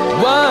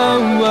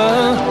 whoa,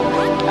 whoa.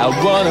 I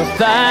wanna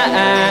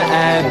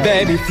fly,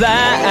 baby,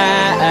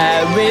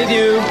 fly with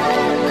you.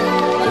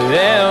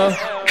 Yeah.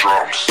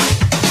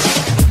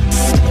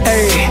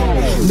 에이,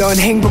 넌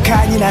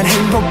행복하니 난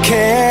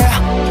행복해.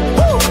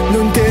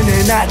 눈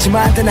뜨는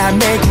아침마다 난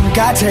매일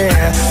같아.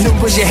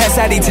 눈부신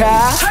햇살이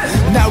다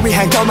날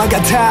위한 것만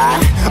같아.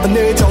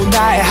 오늘도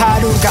나의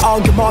하루가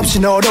어김없이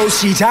너로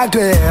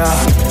시작돼.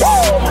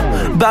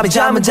 밤이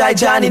잠은 잘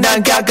자니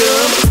난 가끔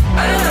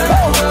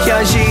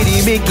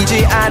현실이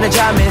믿기지 않아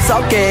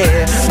잠에서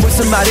깨.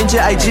 무슨 말인지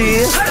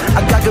알지?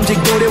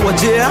 가끔씩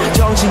두려워져.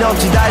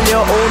 정신없이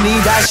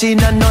달려오니 다시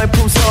난 너의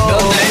품속.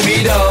 넌 날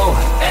믿어,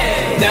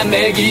 난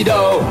매일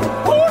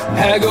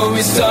기도하고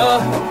있어,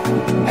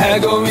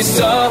 하고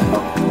있어.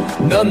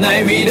 넌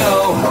날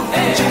믿어,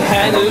 저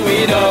하늘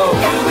위로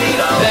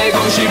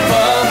날고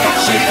싶어.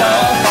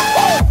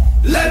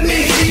 Let me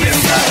hear you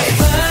say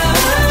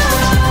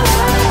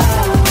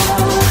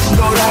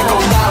너라고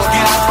나와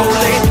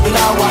볼래.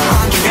 나와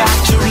함께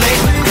가줄래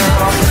girl.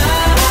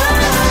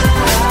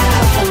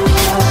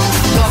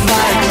 넌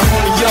나의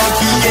꿈이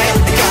여기에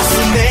내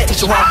가슴에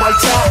다시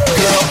활짝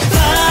girl.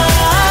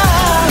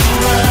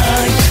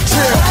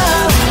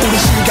 우리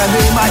시간을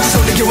마치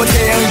손에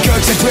태양이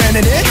격차되는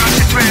it.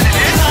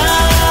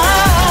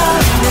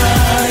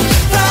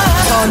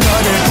 더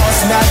너를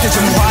벗어날 때 좀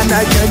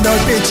환하게 널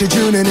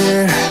비춰주는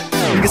it.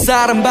 그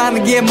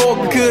사랑받는 게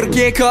뭐가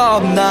그렇게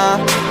겁나.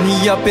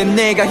 네 옆에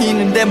내가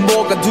있는데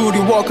뭐가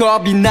두려워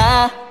겁이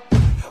나.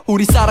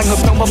 우리 사랑은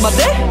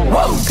평범하대.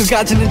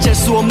 그까지는 잴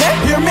수 없네.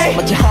 Hear me?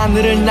 마치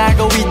하늘을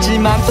날고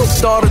있지만 또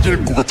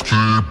떨어질 것 같아.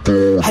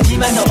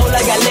 하지만 너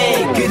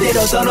올라갈래.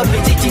 그대로 더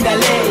높이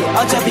직진할래.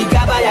 어차피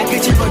가봐야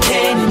끝을 볼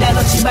테니 나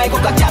놓지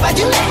말고 꽉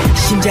잡아줄래.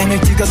 심장을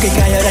뜨겁게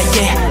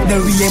가열할게.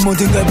 널 위해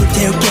모든 걸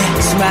불태울게.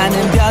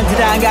 수많은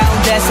별들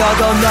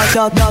한가운데서도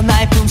너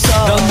나의 품속.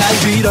 넌 날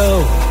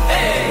위로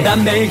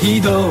난 매일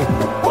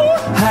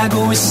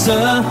기도하고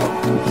있어,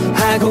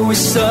 하고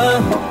있어.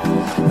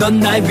 넌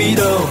날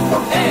위로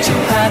저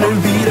하늘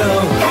위로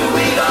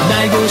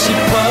날고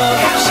싶어.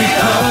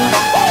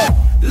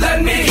 Let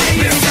me hear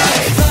you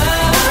say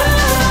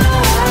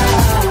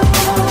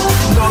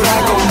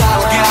너라고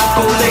나와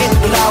볼래.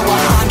 나와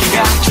함께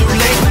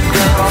가줄래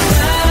girl.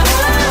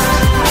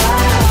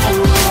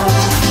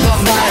 넌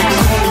나의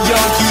꿈이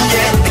여기에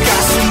내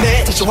가슴에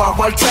다시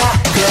활짝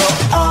girl.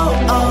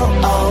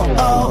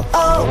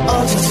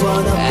 Oh, just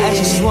wanna be. I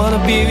just wanna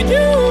be with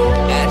you.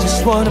 I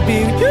just wanna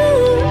be with you.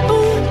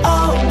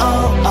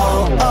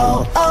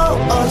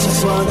 I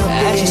just wanna be.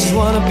 I just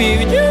wanna be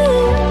with you.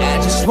 I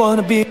just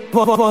wanna be.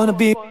 We're gonna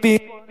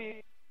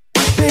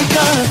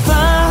fly.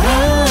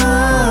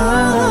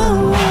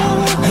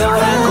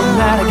 너라고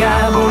날아가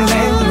볼래.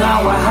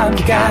 나와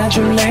함께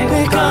가줄래.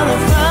 We're gonna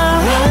fly.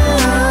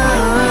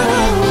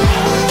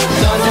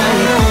 너 나의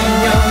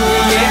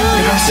운명이에 내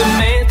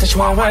가슴에 다시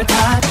활짝.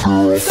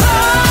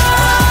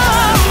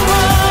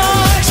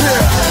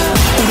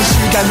 우리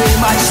시간을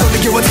마치 손에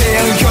겨워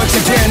태양이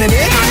격차되는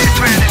it.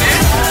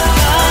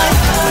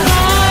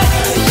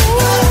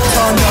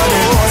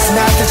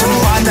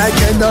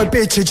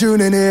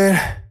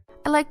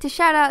 I'd like to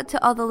shout out to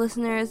all the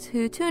listeners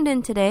who tuned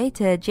in today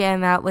to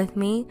jam out with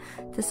me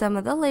to some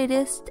of the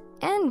latest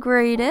and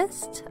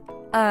greatest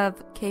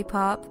of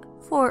K-pop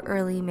for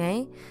early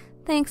May.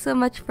 Thanks so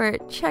much for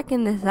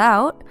checking this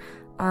out.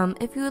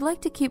 If you would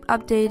like to keep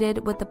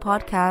updated with the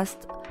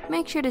podcast,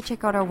 make sure to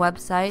check out our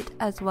website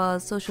as well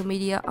as social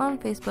media on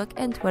Facebook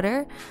and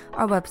Twitter.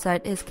 Our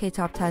website is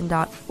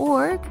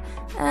ktop10.org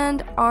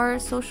and our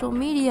social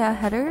media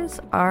headers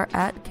are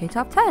at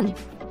ktop10.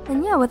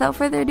 And yeah, without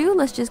further ado,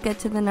 let's just get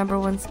to the number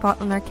one spot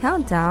on our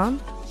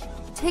countdown.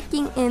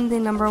 Taking in the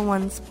number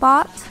one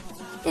spot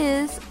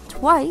is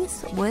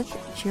Twice with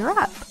Cheer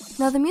Up.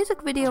 Now, the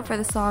music video for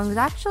the song is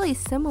actually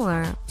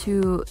similar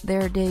to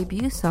their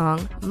debut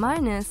song,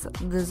 minus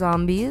the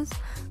zombies,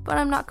 but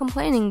I'm not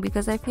complaining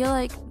because I feel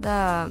like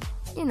the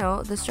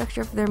structure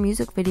of their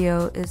music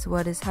video is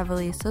what is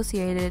heavily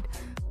associated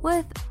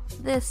with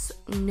this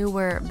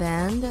newer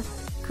band,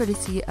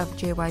 courtesy of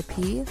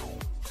JYP.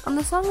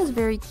 The song is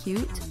very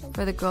cute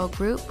for the girl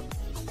group.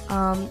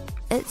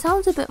 It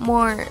sounds a bit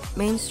more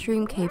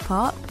mainstream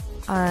K-pop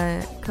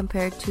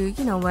compared to,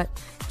 what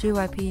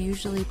JYP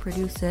usually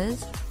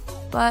produces.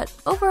 But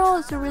overall,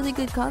 it's a really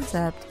good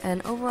concept,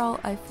 and overall,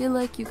 I feel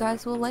like you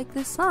guys will like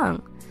this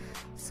song.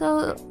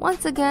 So,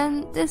 once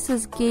again, this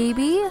is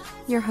Gaby,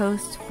 your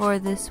host for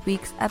this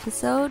week's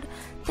episode.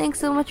 Thanks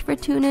so much for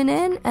tuning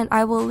in, and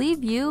I will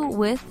leave you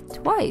with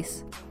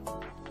Twice.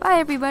 Bye,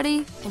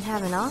 everybody, and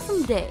have an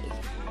awesome day.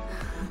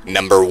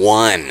 Number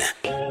 1.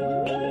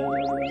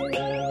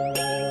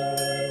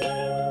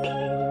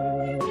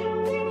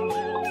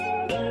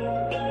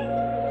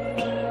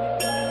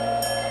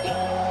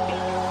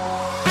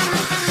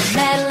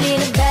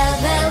 날리는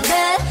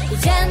벨벨벨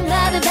이젠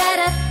나도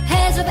better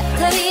해줘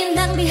배터리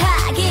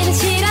낭비하기는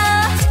싫어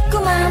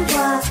자꾸만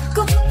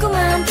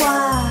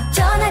봐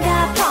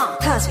전화가 펑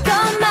터질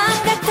것만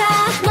같아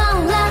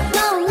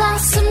놀라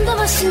숨도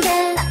못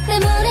쉰대 나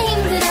때문에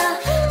힘들어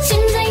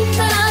심장이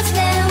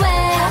떨어지네 왜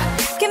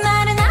그렇게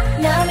말은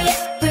안 너무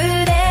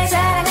예쁘대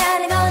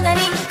사랑하는 건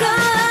아니고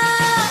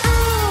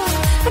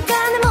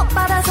약간은 못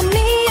받아서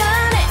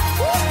미안해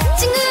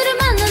친구를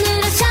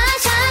만나느라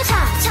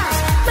샤샤샤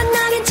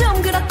만나긴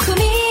좀 그렇고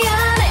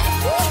미안해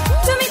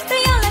좀 이따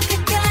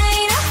연락할까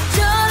이라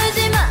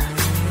저러지마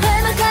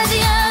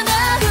할만하지 않아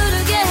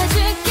부르게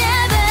해줄게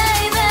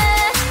baby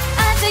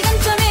아직은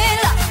좀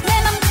일러 내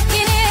맘 듣긴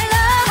일러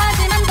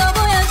하지만 더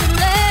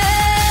보여줄래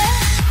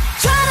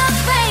Try to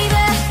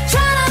baby 좀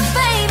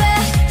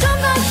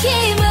더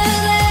힘을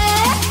내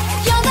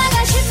여자가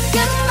쉽게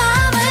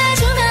마음을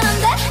주면 안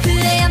돼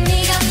그래야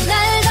네가 날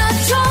더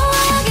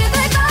좋아하게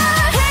될걸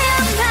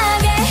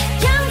해연하게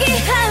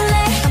연기할래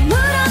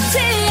아무렇지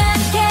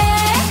않게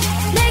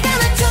내가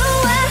널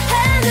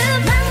좋아하는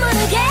막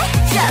모르게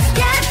Just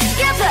get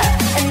together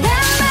and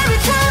then baby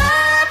turn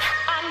up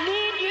I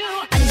need you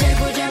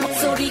안절부절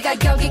목소리가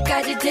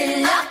여기까지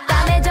들려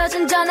땀에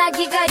젖은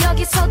전화기가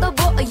여기서도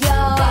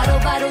보여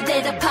바로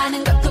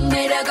대답하는 것도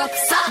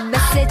매력없어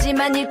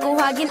메시지만 읽고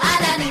확인 안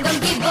하는 건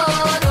기본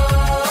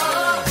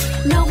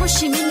너무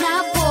심이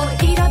나보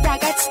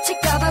이러다가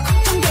지칠까봐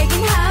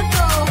걱정되긴 하고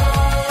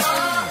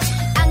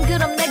안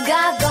그럼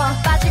내가 더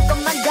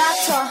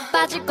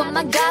빠질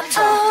것만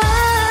같아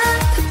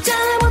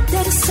걱정을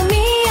못해줬어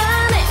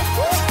미안해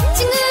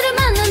친구를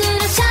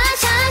만나느라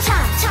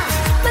샤샤샤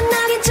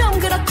만나긴 좀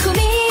그렇고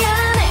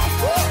미안해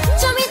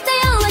좀 이따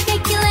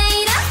연락할게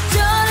later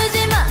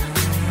저러지마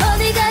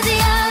어디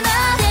가지 않아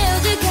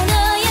태워줄게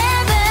너의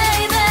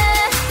baby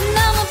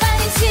너무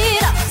빨리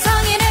싫어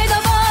성의를 더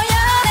보여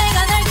내가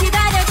널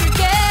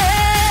기다려줄게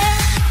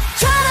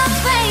Try to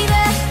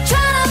baby 좀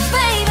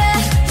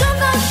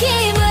더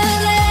힘을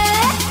내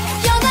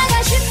여자가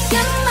쉽게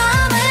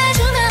마음을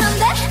주면 안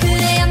돼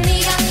그래야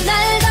네가 날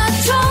더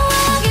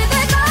좋아하게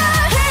될걸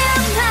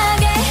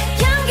해연하게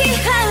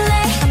연기할래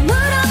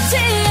아무렇지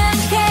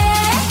않게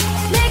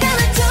내가 널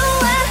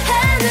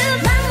좋아하는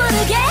막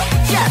모르게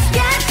Just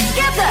get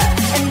together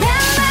and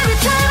then baby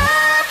turn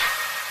up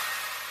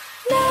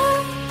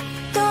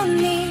나도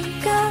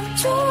네가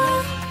좋아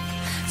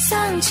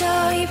상처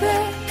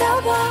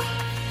입을까봐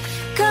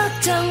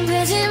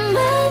걱정되지만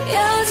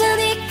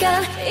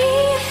여자니까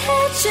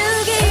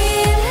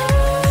이해해주길